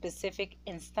relevant specific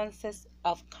instances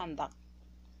of conduct.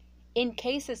 In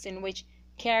cases in which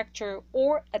character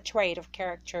or a trait of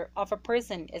character of a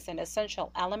person is an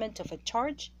essential element of a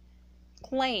charge,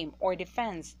 claim, or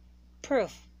defense,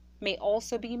 proof may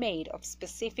also be made of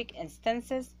specific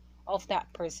instances of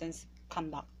that person's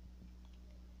conduct.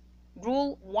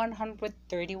 Rule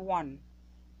 131.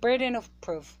 Burden of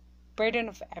proof, burden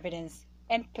of evidence,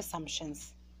 and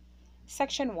presumptions.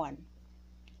 Section 1.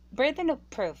 Burden of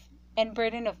proof and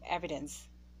burden of evidence.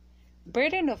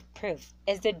 Burden of proof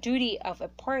is the duty of a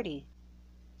party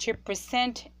to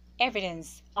present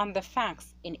evidence on the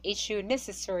facts in issue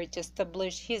necessary to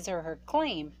establish his or her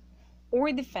claim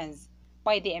or defense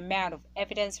by the amount of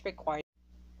evidence required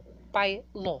by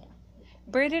law.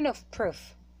 Burden of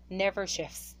proof never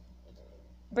shifts.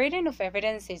 Burden of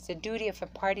evidence is the duty of a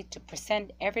party to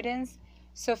present evidence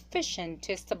sufficient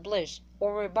to establish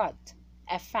or rebut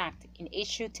a fact in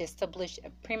issue to establish a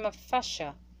prima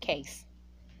facie case.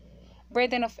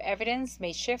 Burden of evidence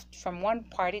may shift from one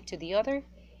party to the other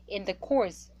in the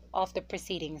course of the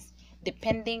proceedings,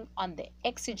 depending on the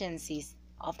exigencies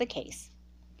of the case.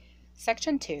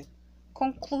 Section 2.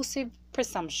 Conclusive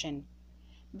presumption.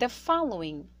 The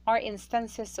following are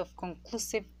instances of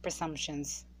conclusive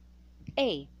presumptions.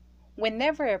 A.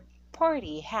 Whenever a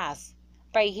party has,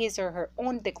 by his or her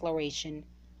own declaration,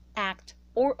 act,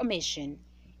 or omission,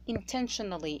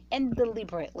 intentionally and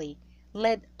deliberately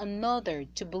led another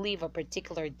to believe a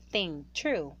particular thing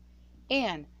true,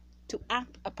 and to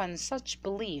act upon such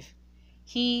belief,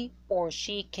 he or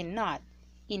she cannot,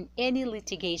 in any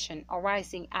litigation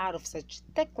arising out of such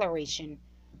declaration,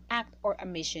 act, or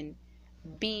omission,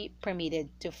 be permitted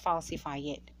to falsify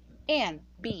it. And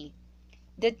B.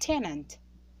 The tenant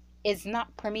is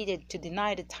not permitted to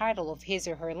deny the title of his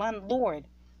or her landlord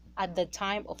at the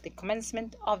time of the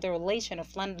commencement of the relation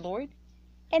of landlord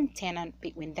and tenant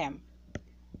between them.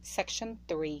 Section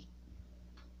 3.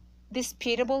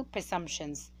 Disputable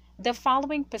presumptions. The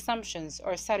following presumptions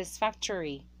are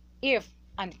satisfactory if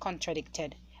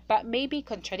uncontradicted, but may be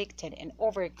contradicted and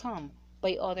overcome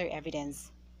by other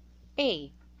evidence.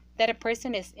 A. That a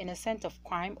person is innocent of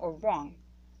crime or wrong.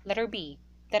 Letter B.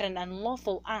 That an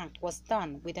unlawful act was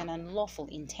done with an unlawful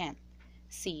intent.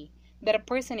 C. That a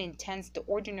person intends the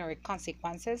ordinary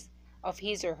consequences of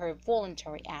his or her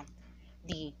voluntary act.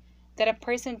 D. That a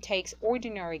person takes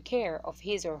ordinary care of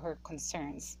his or her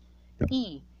concerns.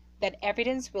 E. That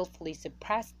evidence willfully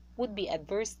suppressed would be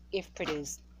adverse if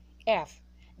produced. F.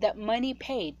 That money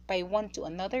paid by one to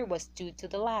another was due to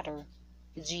the latter.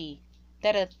 G.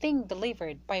 That a thing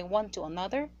delivered by one to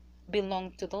another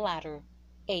belonged to the latter.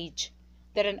 H.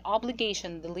 That an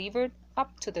obligation delivered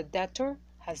up to the debtor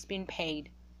has been paid.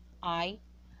 I.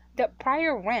 That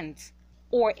prior rents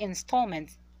or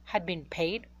installments had been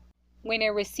paid when a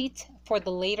receipt for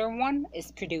the later one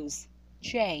is produced.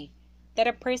 J. That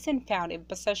a person found in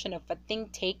possession of a thing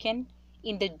taken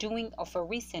in the doing of a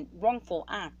recent wrongful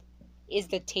act is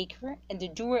the taker and the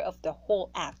doer of the whole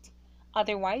act.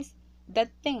 Otherwise, that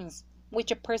things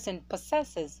which a person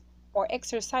possesses or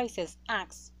exercises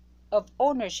acts of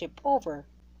ownership over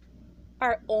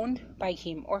are owned by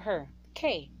him or her.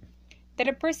 K. That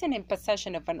a person in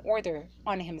possession of an order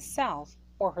on himself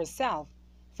or herself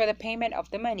for the payment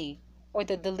of the money or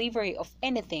the delivery of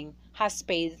anything has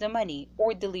paid the money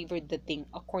or delivered the thing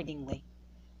accordingly.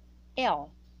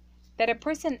 L. That a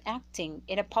person acting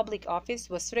in a public office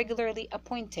was regularly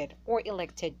appointed or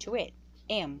elected to it.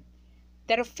 M.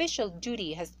 That official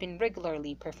duty has been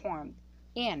regularly performed.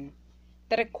 N.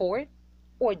 That a court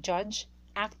or judge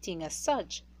acting as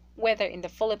such, whether in the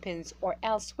Philippines or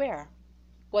elsewhere,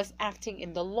 was acting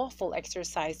in the lawful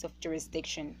exercise of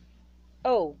jurisdiction.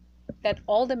 O. That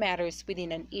all the matters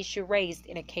within an issue raised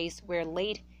in a case were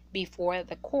laid before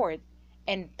the court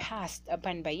and passed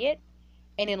upon by it,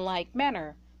 and in like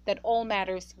manner that all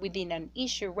matters within an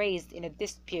issue raised in a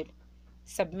dispute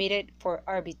submitted for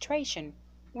arbitration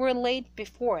were laid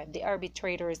before the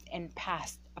arbitrators and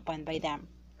passed upon by them.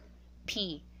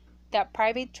 P. That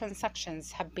private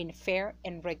transactions have been fair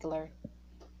and regular.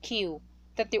 Q.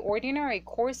 That the ordinary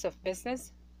course of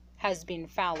business has been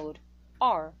followed.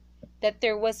 R. That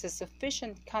there was a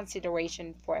sufficient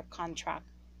consideration for a contract.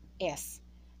 S.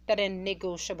 That a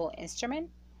negotiable instrument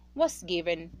was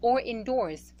given or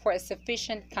endorsed for a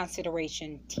sufficient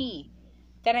consideration. T.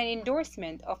 That an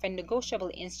endorsement of a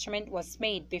negotiable instrument was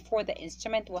made before the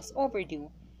instrument was overdue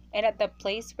and at the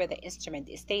place where the instrument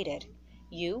is dated.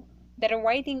 U. That a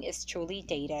writing is truly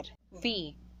dated.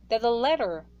 V. That the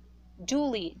letter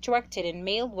duly directed and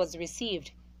mailed was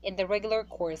received in the regular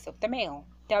course of the mail.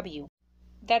 W.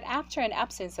 That after an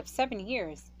absence of 7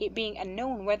 years, it being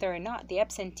unknown whether or not the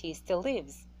absentee still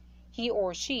lives, he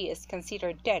or she is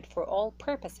considered dead for all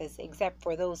purposes except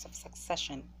for those of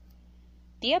succession.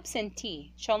 The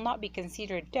absentee shall not be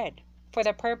considered dead for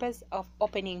the purpose of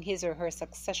opening his or her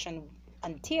succession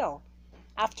until,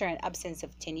 after an absence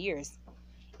of 10 years,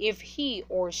 if he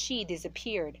or she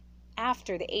disappeared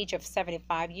after the age of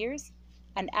 75 years,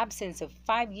 an absence of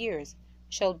 5 years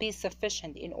shall be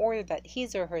sufficient in order that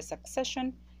his or her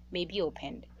succession may be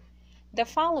opened. The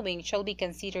following shall be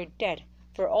considered dead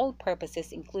for all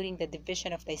purposes including the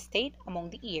division of the estate among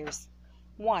the heirs.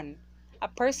 1. A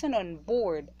person on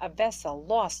board a vessel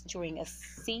lost during a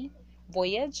sea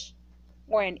voyage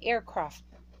or an aircraft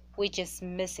which is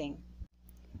missing,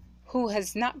 who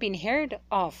has not been heard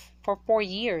of for 4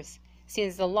 years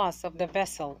since the loss of the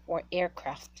vessel or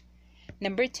aircraft.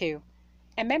 Number 2.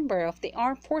 A member of the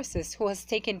armed forces who has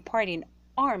taken part in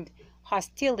armed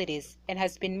hostilities and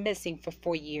has been missing for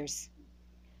 4 years.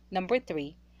 Number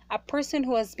 3. A person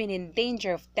who has been in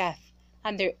danger of death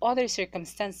under other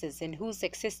circumstances and whose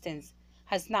existence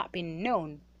has not been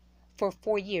known for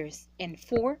 4 years. And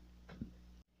 4.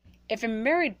 If a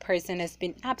married person has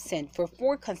been absent for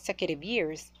 4 consecutive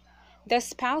years, the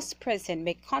spouse present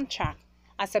may contract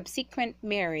a subsequent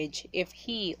marriage if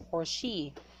he or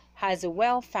she has a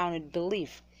well-founded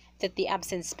belief that the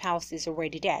absent spouse is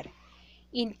already dead.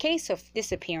 In case of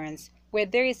disappearance, where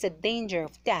there is a danger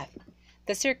of death,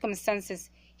 the circumstances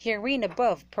herein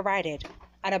above provided,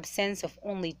 an absence of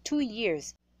only 2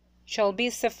 years shall be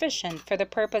sufficient for the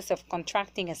purpose of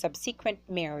contracting a subsequent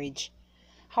marriage.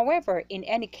 However, in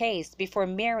any case, before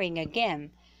marrying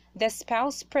again, the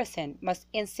spouse present must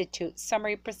institute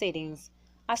summary proceedings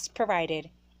as provided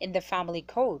in the family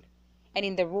code and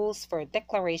in the rules for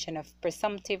declaration of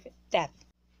presumptive death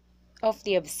of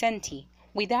the absentee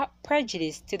without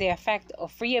prejudice to the effect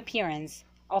of reappearance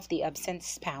of the absent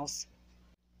spouse.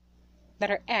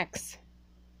 Letter X.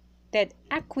 That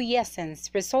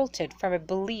acquiescence resulted from a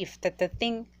belief that the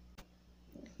thing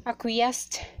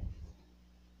acquiesced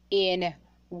in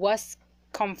was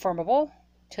conformable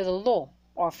to the law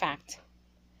or fact.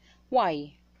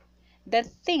 Y. That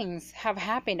things have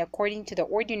happened according to the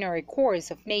ordinary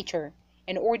course of nature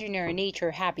and ordinary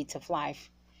nature habits of life.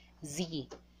 Z.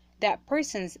 That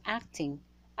persons acting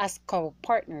as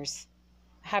co-partners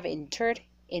have entered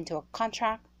into a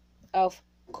contract of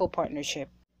co-partnership.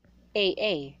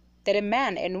 AA. That a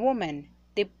man and woman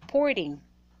deporting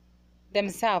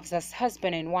themselves as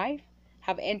husband and wife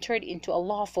have entered into a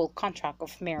lawful contract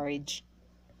of marriage.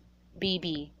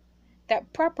 BB.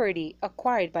 That property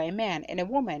acquired by a man and a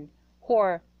woman who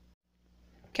are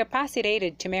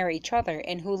capacitated to marry each other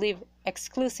and who live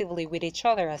exclusively with each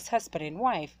other as husband and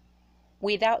wife,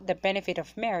 without the benefit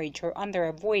of marriage or under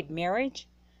a void marriage,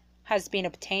 has been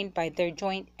obtained by their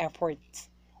joint efforts,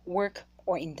 work,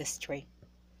 or industry.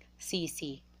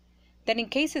 CC. That in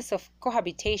cases of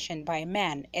cohabitation by a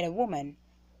man and a woman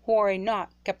who are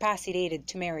not capacitated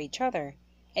to marry each other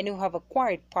and who have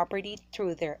acquired property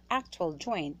through their actual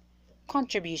joint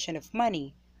contribution of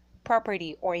money,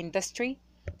 property, or industry,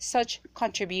 such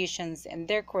contributions and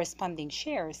their corresponding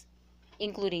shares,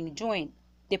 including joint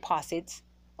deposits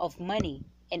of money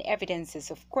and evidences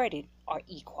of credit, are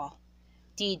equal.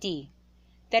 DD.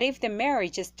 That if the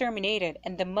marriage is terminated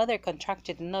and the mother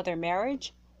contracted another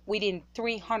marriage within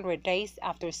 300 days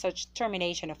after such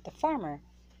termination of the former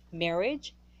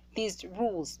marriage, these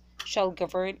rules shall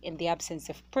govern in the absence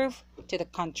of proof to the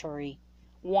contrary.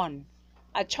 1.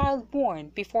 A child born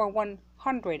before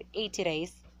 180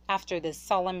 days after the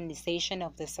solemnization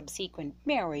of the subsequent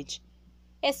marriage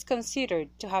is considered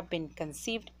to have been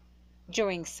conceived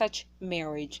during such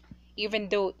marriage, even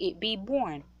though it be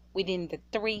born within the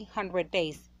 300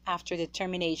 days after the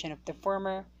termination of the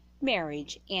former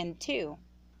marriage. And 2.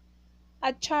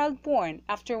 A child born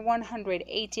after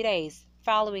 180 days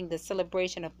following the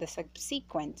celebration of the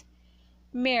subsequent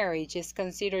marriage is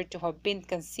considered to have been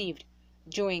conceived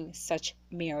during such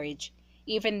marriage,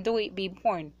 even though it be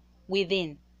born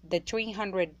within the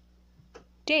 300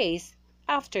 days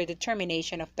after the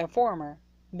termination of the former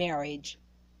marriage.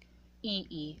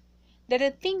 That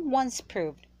a thing once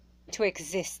proved to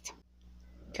exist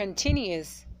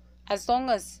continues as long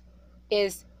as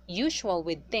is usual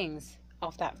with things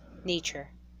of that nature.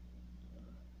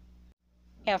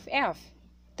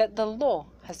 That the law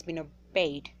has been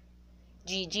obeyed.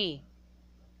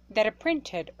 That a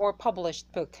printed or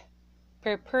published book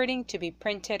purporting to be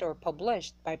printed or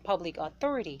published by public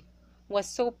authority was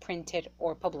so printed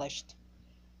or published.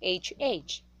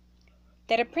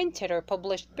 That a printed or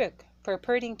published book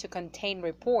purporting to contain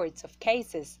reports of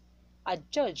cases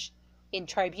adjudged in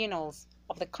tribunals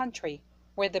of the country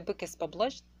where the book is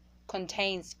published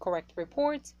contains correct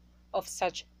reports of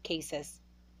such cases.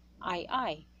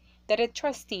 That a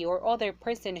trustee or other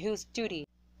person whose duty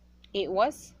it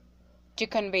was to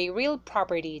convey real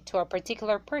property to a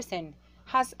particular person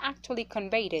has actually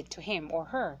conveyed it to him or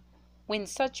her, when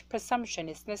such presumption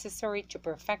is necessary to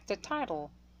perfect the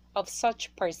title of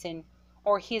such person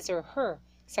or his or her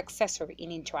successor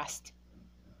in interest.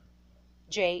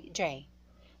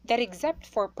 That except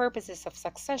for purposes of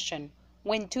succession,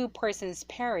 when two persons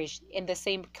perish in the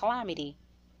same calamity,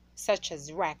 such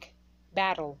as wreck,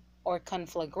 battle, or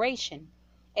conflagration,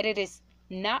 and it is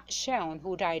not shown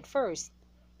who died first,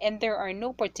 and there are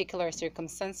no particular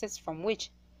circumstances from which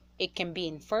it can be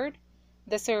inferred,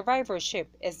 the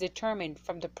survivorship is determined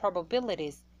from the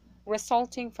probabilities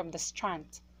resulting from the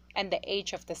strength and the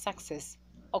age of the sexes,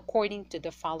 according to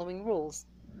the following rules.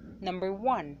 Number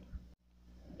 1.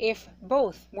 If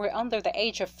both were under the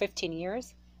age of 15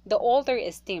 years, the older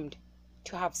is deemed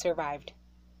to have survived.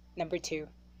 Number 2.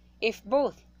 If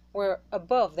both were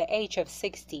above the age of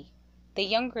 60, the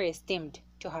younger is deemed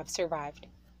to have survived.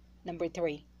 Number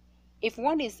 3. If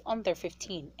one is under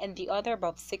 15 and the other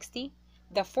above 60,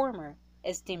 the former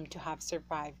is deemed to have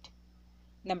survived.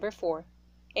 Number 4.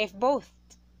 If both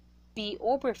be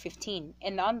over 15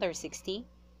 and under 60,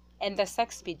 and the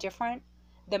sex be different,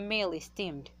 the male is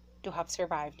deemed to have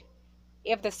survived.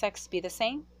 If the sex be the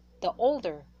same, the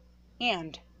older.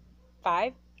 And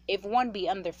 5. If one be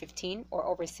under 15 or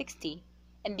over 60,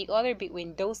 and the other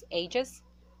between those ages,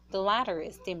 the latter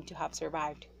is deemed to have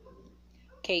survived.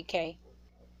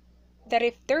 That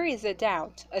if there is a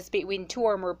doubt as between two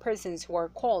or more persons who are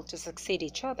called to succeed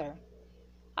each other,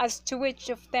 as to which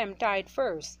of them died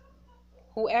first,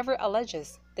 whoever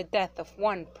alleges the death of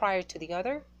one prior to the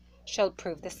other shall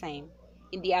prove the same.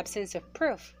 In the absence of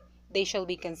proof, they shall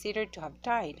be considered to have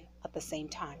died at the same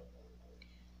time.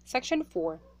 Section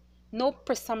 4. No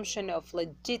presumption of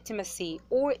legitimacy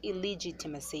or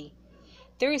illegitimacy.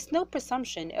 There is no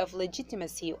presumption of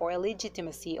legitimacy or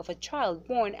illegitimacy of a child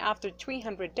born after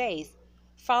 300 days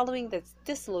following the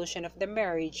dissolution of the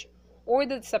marriage or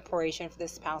the separation of the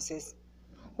spouses.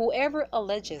 Whoever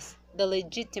alleges the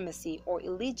legitimacy or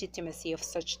illegitimacy of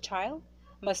such child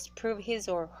must prove his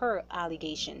or her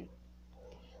allegation.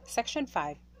 Section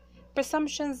 5.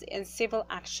 Presumptions in civil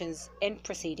actions and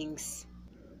proceedings.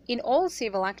 In all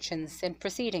civil actions and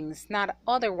proceedings not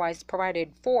otherwise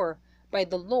provided for by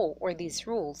the law or these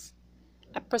rules,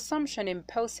 a presumption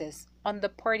imposes on the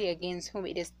party against whom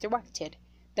it is directed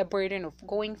the burden of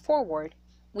going forward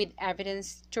with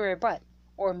evidence to rebut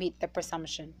or meet the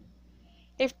presumption.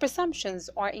 If presumptions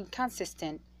are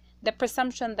inconsistent, the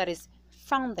presumption that is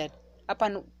founded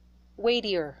upon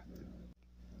weightier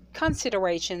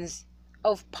considerations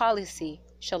of policy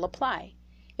shall apply.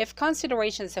 If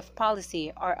considerations of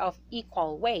policy are of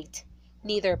equal weight,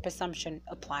 neither presumption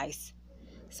applies.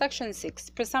 Section 6.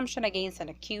 Presumption against an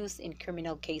accused in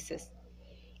criminal cases.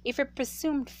 If a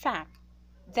presumed fact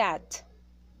that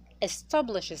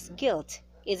establishes guilt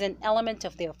is an element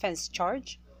of the offense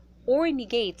charge or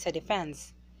negates a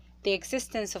defense, the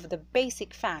existence of the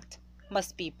basic fact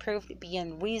must be proved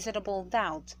beyond reasonable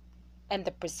doubt, and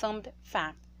the presumed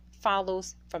fact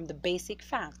follows from the basic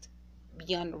fact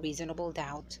beyond reasonable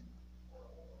doubt.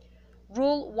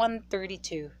 Rule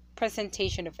 132.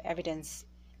 Presentation of evidence.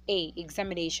 A.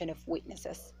 Examination of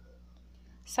witnesses.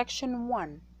 Section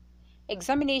 1.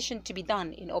 Examination to be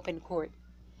done in open court.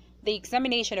 The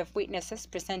examination of witnesses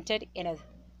presented in a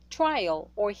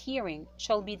trial or hearing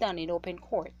shall be done in open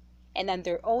court and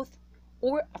under oath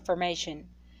or affirmation,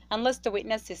 unless the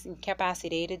witness is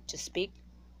incapacitated to speak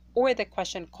or the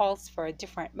question calls for a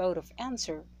different mode of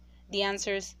answer. The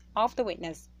answers of the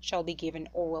witness shall be given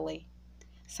orally.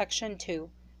 Section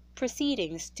 2.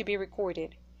 Proceedings to be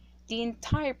recorded. The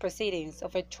entire proceedings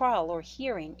of a trial or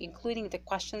hearing, including the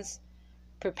questions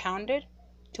propounded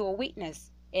to a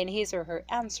witness and his or her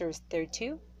answers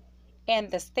thereto,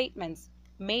 and the statements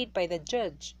made by the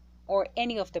judge or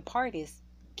any of the parties,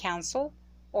 counsel,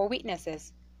 or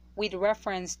witnesses with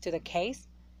reference to the case,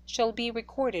 shall be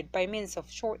recorded by means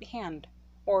of shorthand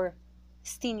or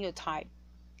stenotype,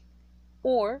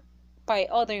 or by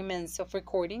other means of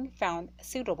recording found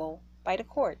suitable by the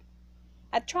court.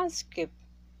 A transcript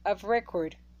of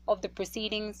record of the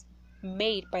proceedings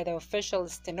made by the official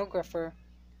stenographer,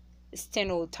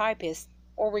 stenotypist,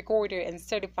 or recorder and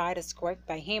certified as correct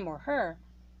by him or her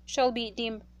shall be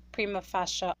deemed prima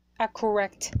facie a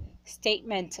correct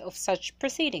statement of such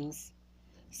proceedings.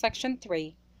 Section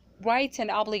 3. Rights and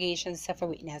obligations of a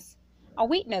witness. A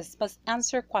witness must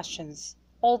answer questions,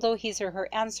 although his or her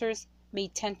answers may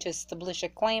tend to establish a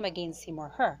claim against him or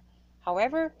her.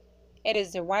 However, it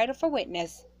is the right of a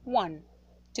witness: 1.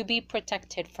 To be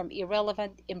protected from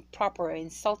irrelevant, improper, or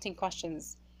insulting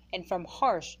questions, and from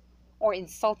harsh or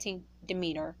insulting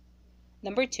demeanor.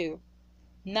 2.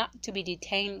 Not to be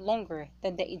detained longer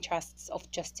than the interests of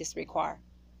justice require.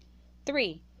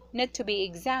 3. Not to be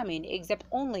examined except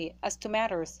only as to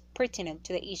matters pertinent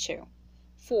to the issue.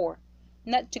 4.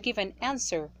 Not to give an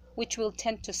answer which will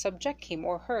tend to subject him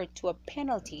or her to a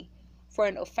penalty for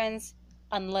an offense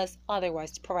unless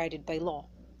otherwise provided by law.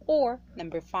 Or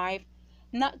 5.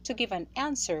 Not to give an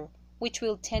answer which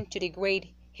will tend to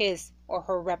degrade his or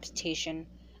her reputation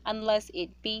unless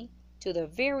it be to the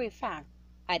very fact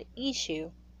at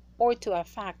issue or to a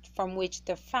fact from which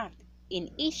the fact in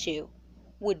issue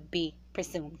would be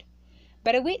presumed.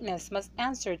 But a witness must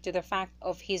answer to the fact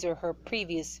of his or her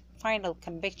previous final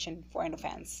conviction for an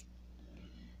offense.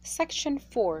 Section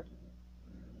 4.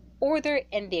 Order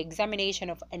and the examination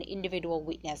of an individual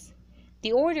witness.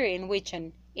 The order in which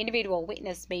an individual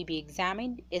witness may be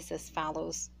examined is as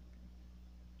follows.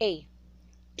 A.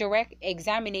 Direct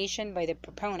examination by the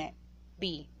proponent.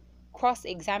 B.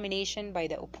 Cross-examination by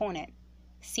the opponent.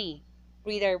 C.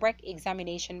 Redirect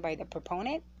examination by the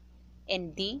proponent.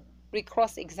 And D.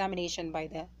 Recross-examination by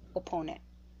the opponent.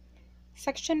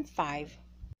 Section 5.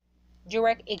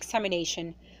 Direct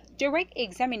examination. Direct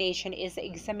examination is the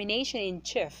examination in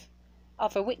chief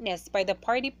of a witness by the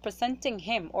party presenting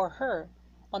him or her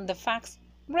on the facts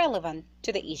relevant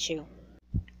to the issue.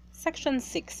 Section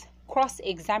 6.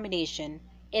 Cross-examination,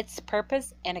 its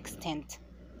purpose and extent.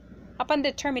 Upon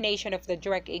the termination of the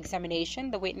direct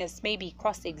examination, the witness may be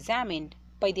cross-examined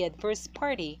by the adverse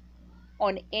party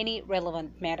on any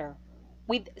relevant matter,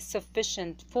 with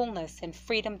sufficient fullness and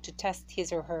freedom to test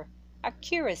his or her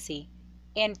accuracy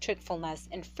and truthfulness,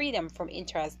 and freedom from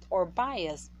interest or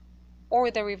bias,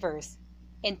 or the reverse,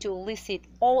 and to elicit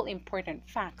all important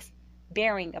facts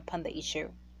bearing upon the issue.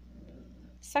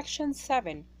 Section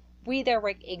 7.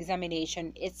 Redirect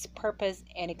examination, its purpose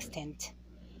and extent.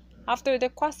 After the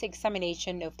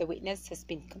cross-examination of the witness has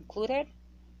been concluded,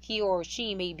 he or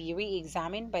she may be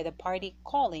re-examined by the party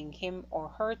calling him or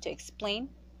her to explain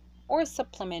or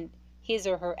supplement his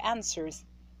or her answers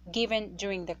given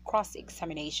during the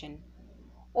cross-examination.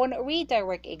 On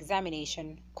redirect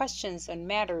examination, questions on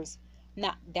matters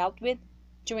not dealt with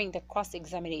during the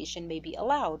cross-examination may be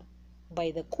allowed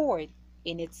by the court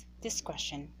in its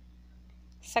discretion.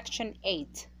 Section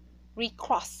 8.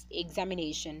 Recross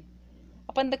examination.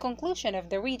 Upon the conclusion of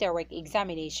the redirect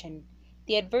examination,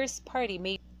 the adverse party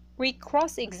may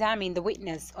recross-examine the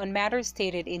witness on matters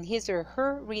stated in his or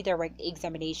her redirect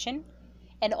examination,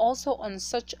 and also on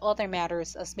such other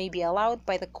matters as may be allowed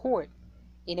by the court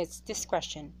in its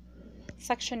discretion.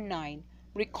 Section 9.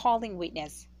 Recalling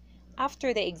witness.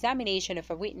 After the examination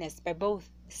of a witness by both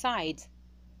sides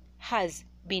has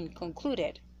been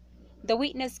concluded, the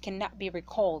witness cannot be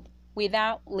recalled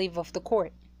without leave of the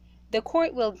court. The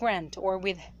court will grant or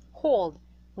withhold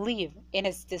leave in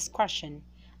its discretion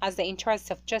as the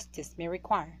interests of justice may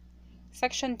require.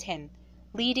 Section 10.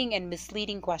 Leading and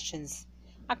misleading questions.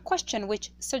 A question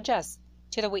which suggests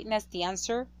to the witness the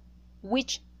answer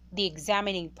which the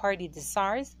examining party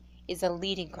desires is a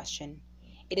leading question.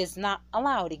 It is not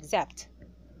allowed except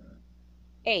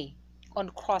A. On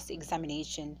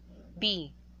cross-examination.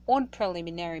 B. On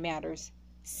preliminary matters.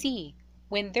 C.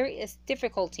 When there is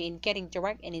difficulty in getting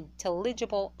direct and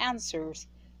intelligible answers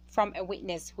from a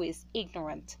witness who is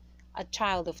ignorant, a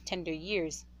child of tender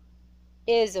years,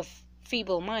 is of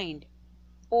feeble mind,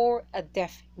 or a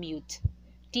deaf mute.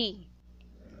 D.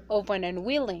 Of an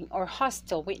unwilling or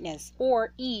hostile witness.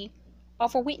 Or E.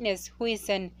 Of a witness who is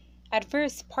an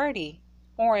adverse party,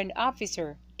 or an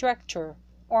officer, director,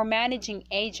 or managing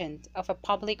agent of a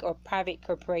public or private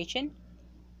corporation,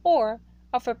 or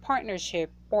of a partnership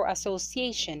or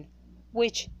association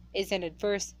which is an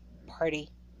adverse party.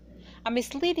 A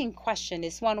misleading question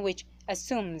is one which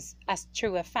assumes as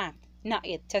true a fact not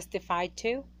yet testified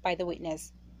to by the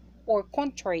witness, or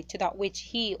contrary to that which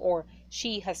he or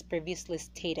she has previously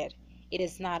stated. It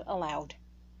is not allowed.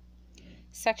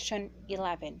 Section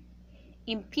 11.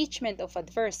 Impeachment of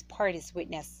adverse party's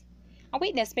witness. A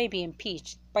witness may be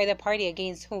impeached by the party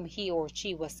against whom he or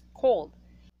she was called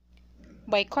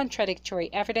by contradictory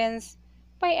evidence,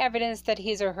 by evidence that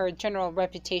his or her general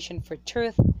reputation for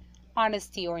truth,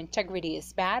 honesty, or integrity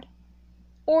is bad,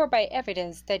 or by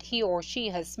evidence that he or she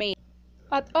has made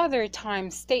at other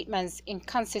times statements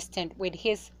inconsistent with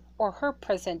his or her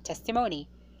present testimony,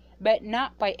 but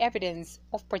not by evidence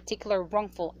of particular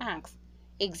wrongful acts,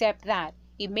 except that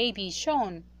it may be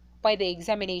shown by the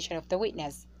examination of the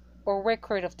witness or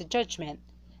record of the judgment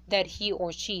that he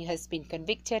or she has been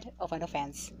convicted of an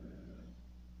offense.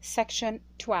 Section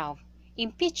 12.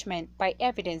 Impeachment by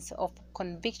evidence of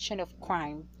conviction of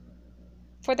crime.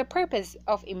 For the purpose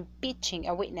of impeaching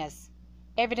a witness,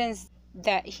 evidence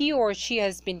that he or she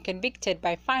has been convicted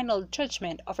by final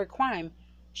judgment of a crime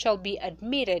shall be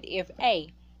admitted if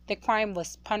a. the crime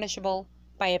was punishable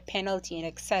by a penalty in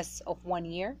excess of 1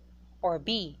 year, or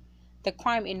b. the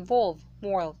crime involved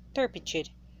moral turpitude,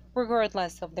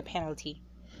 regardless of the penalty.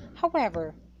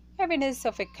 However, evidence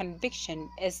of a conviction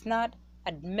is not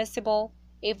admissible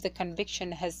if the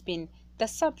conviction has been the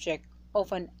subject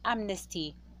of an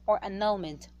amnesty or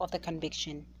annulment of the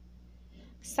conviction.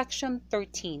 Section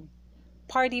 13.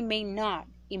 Party may not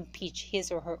impeach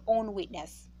his or her own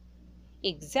witness,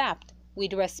 except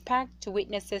with respect to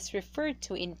witnesses referred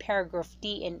to in paragraph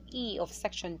D and E of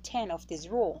Section 10 of this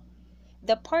rule.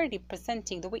 The party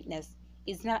presenting the witness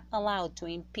is not allowed to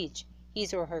impeach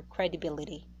his or her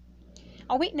credibility.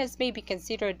 A witness may be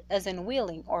considered as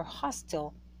unwilling or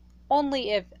hostile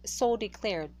only if so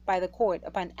declared by the court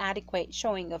upon adequate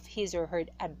showing of his or her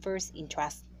adverse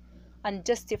interest,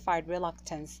 unjustified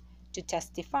reluctance to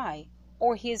testify,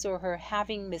 or his or her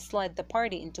having misled the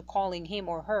party into calling him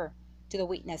or her to the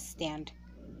witness stand.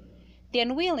 The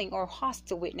unwilling or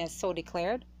hostile witness so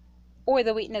declared, or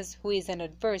the witness who is an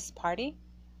adverse party,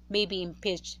 may be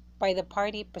impeached by the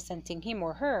party presenting him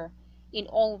or her in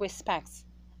all respects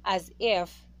as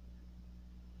if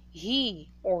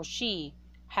he or she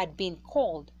had been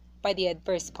called by the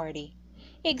adverse party,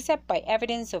 except by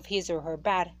evidence of his or her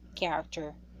bad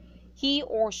character. He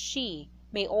or she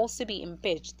may also be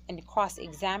impeached and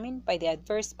cross-examined by the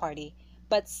adverse party,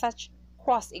 but such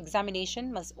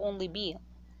cross-examination must only be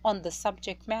on the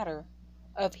subject matter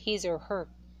of his or her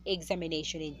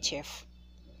examination in chief.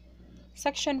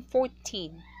 Section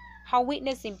 14. How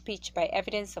witness impeached by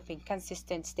evidence of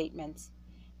inconsistent statements.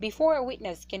 Before a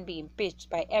witness can be impeached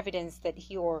by evidence that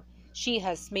he or she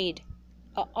has made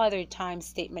at other times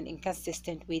statement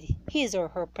inconsistent with his or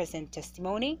her present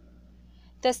testimony,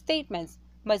 the statements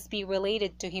must be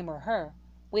related to him or her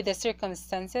with the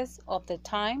circumstances of the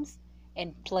times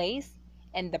and place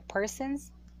and the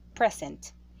persons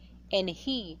present, and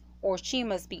he or she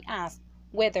must be asked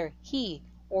whether he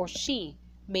or she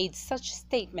made such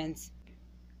statements,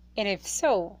 and if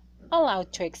so,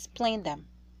 allowed to explain them.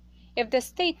 If the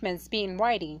statements be in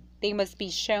writing, they must be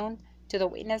shown to the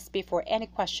witness before any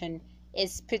question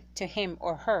is put to him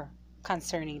or her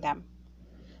concerning them.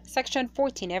 Section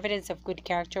 14. Evidence of good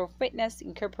character of witness,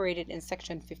 incorporated in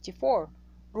Section 54,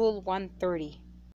 Rule 130.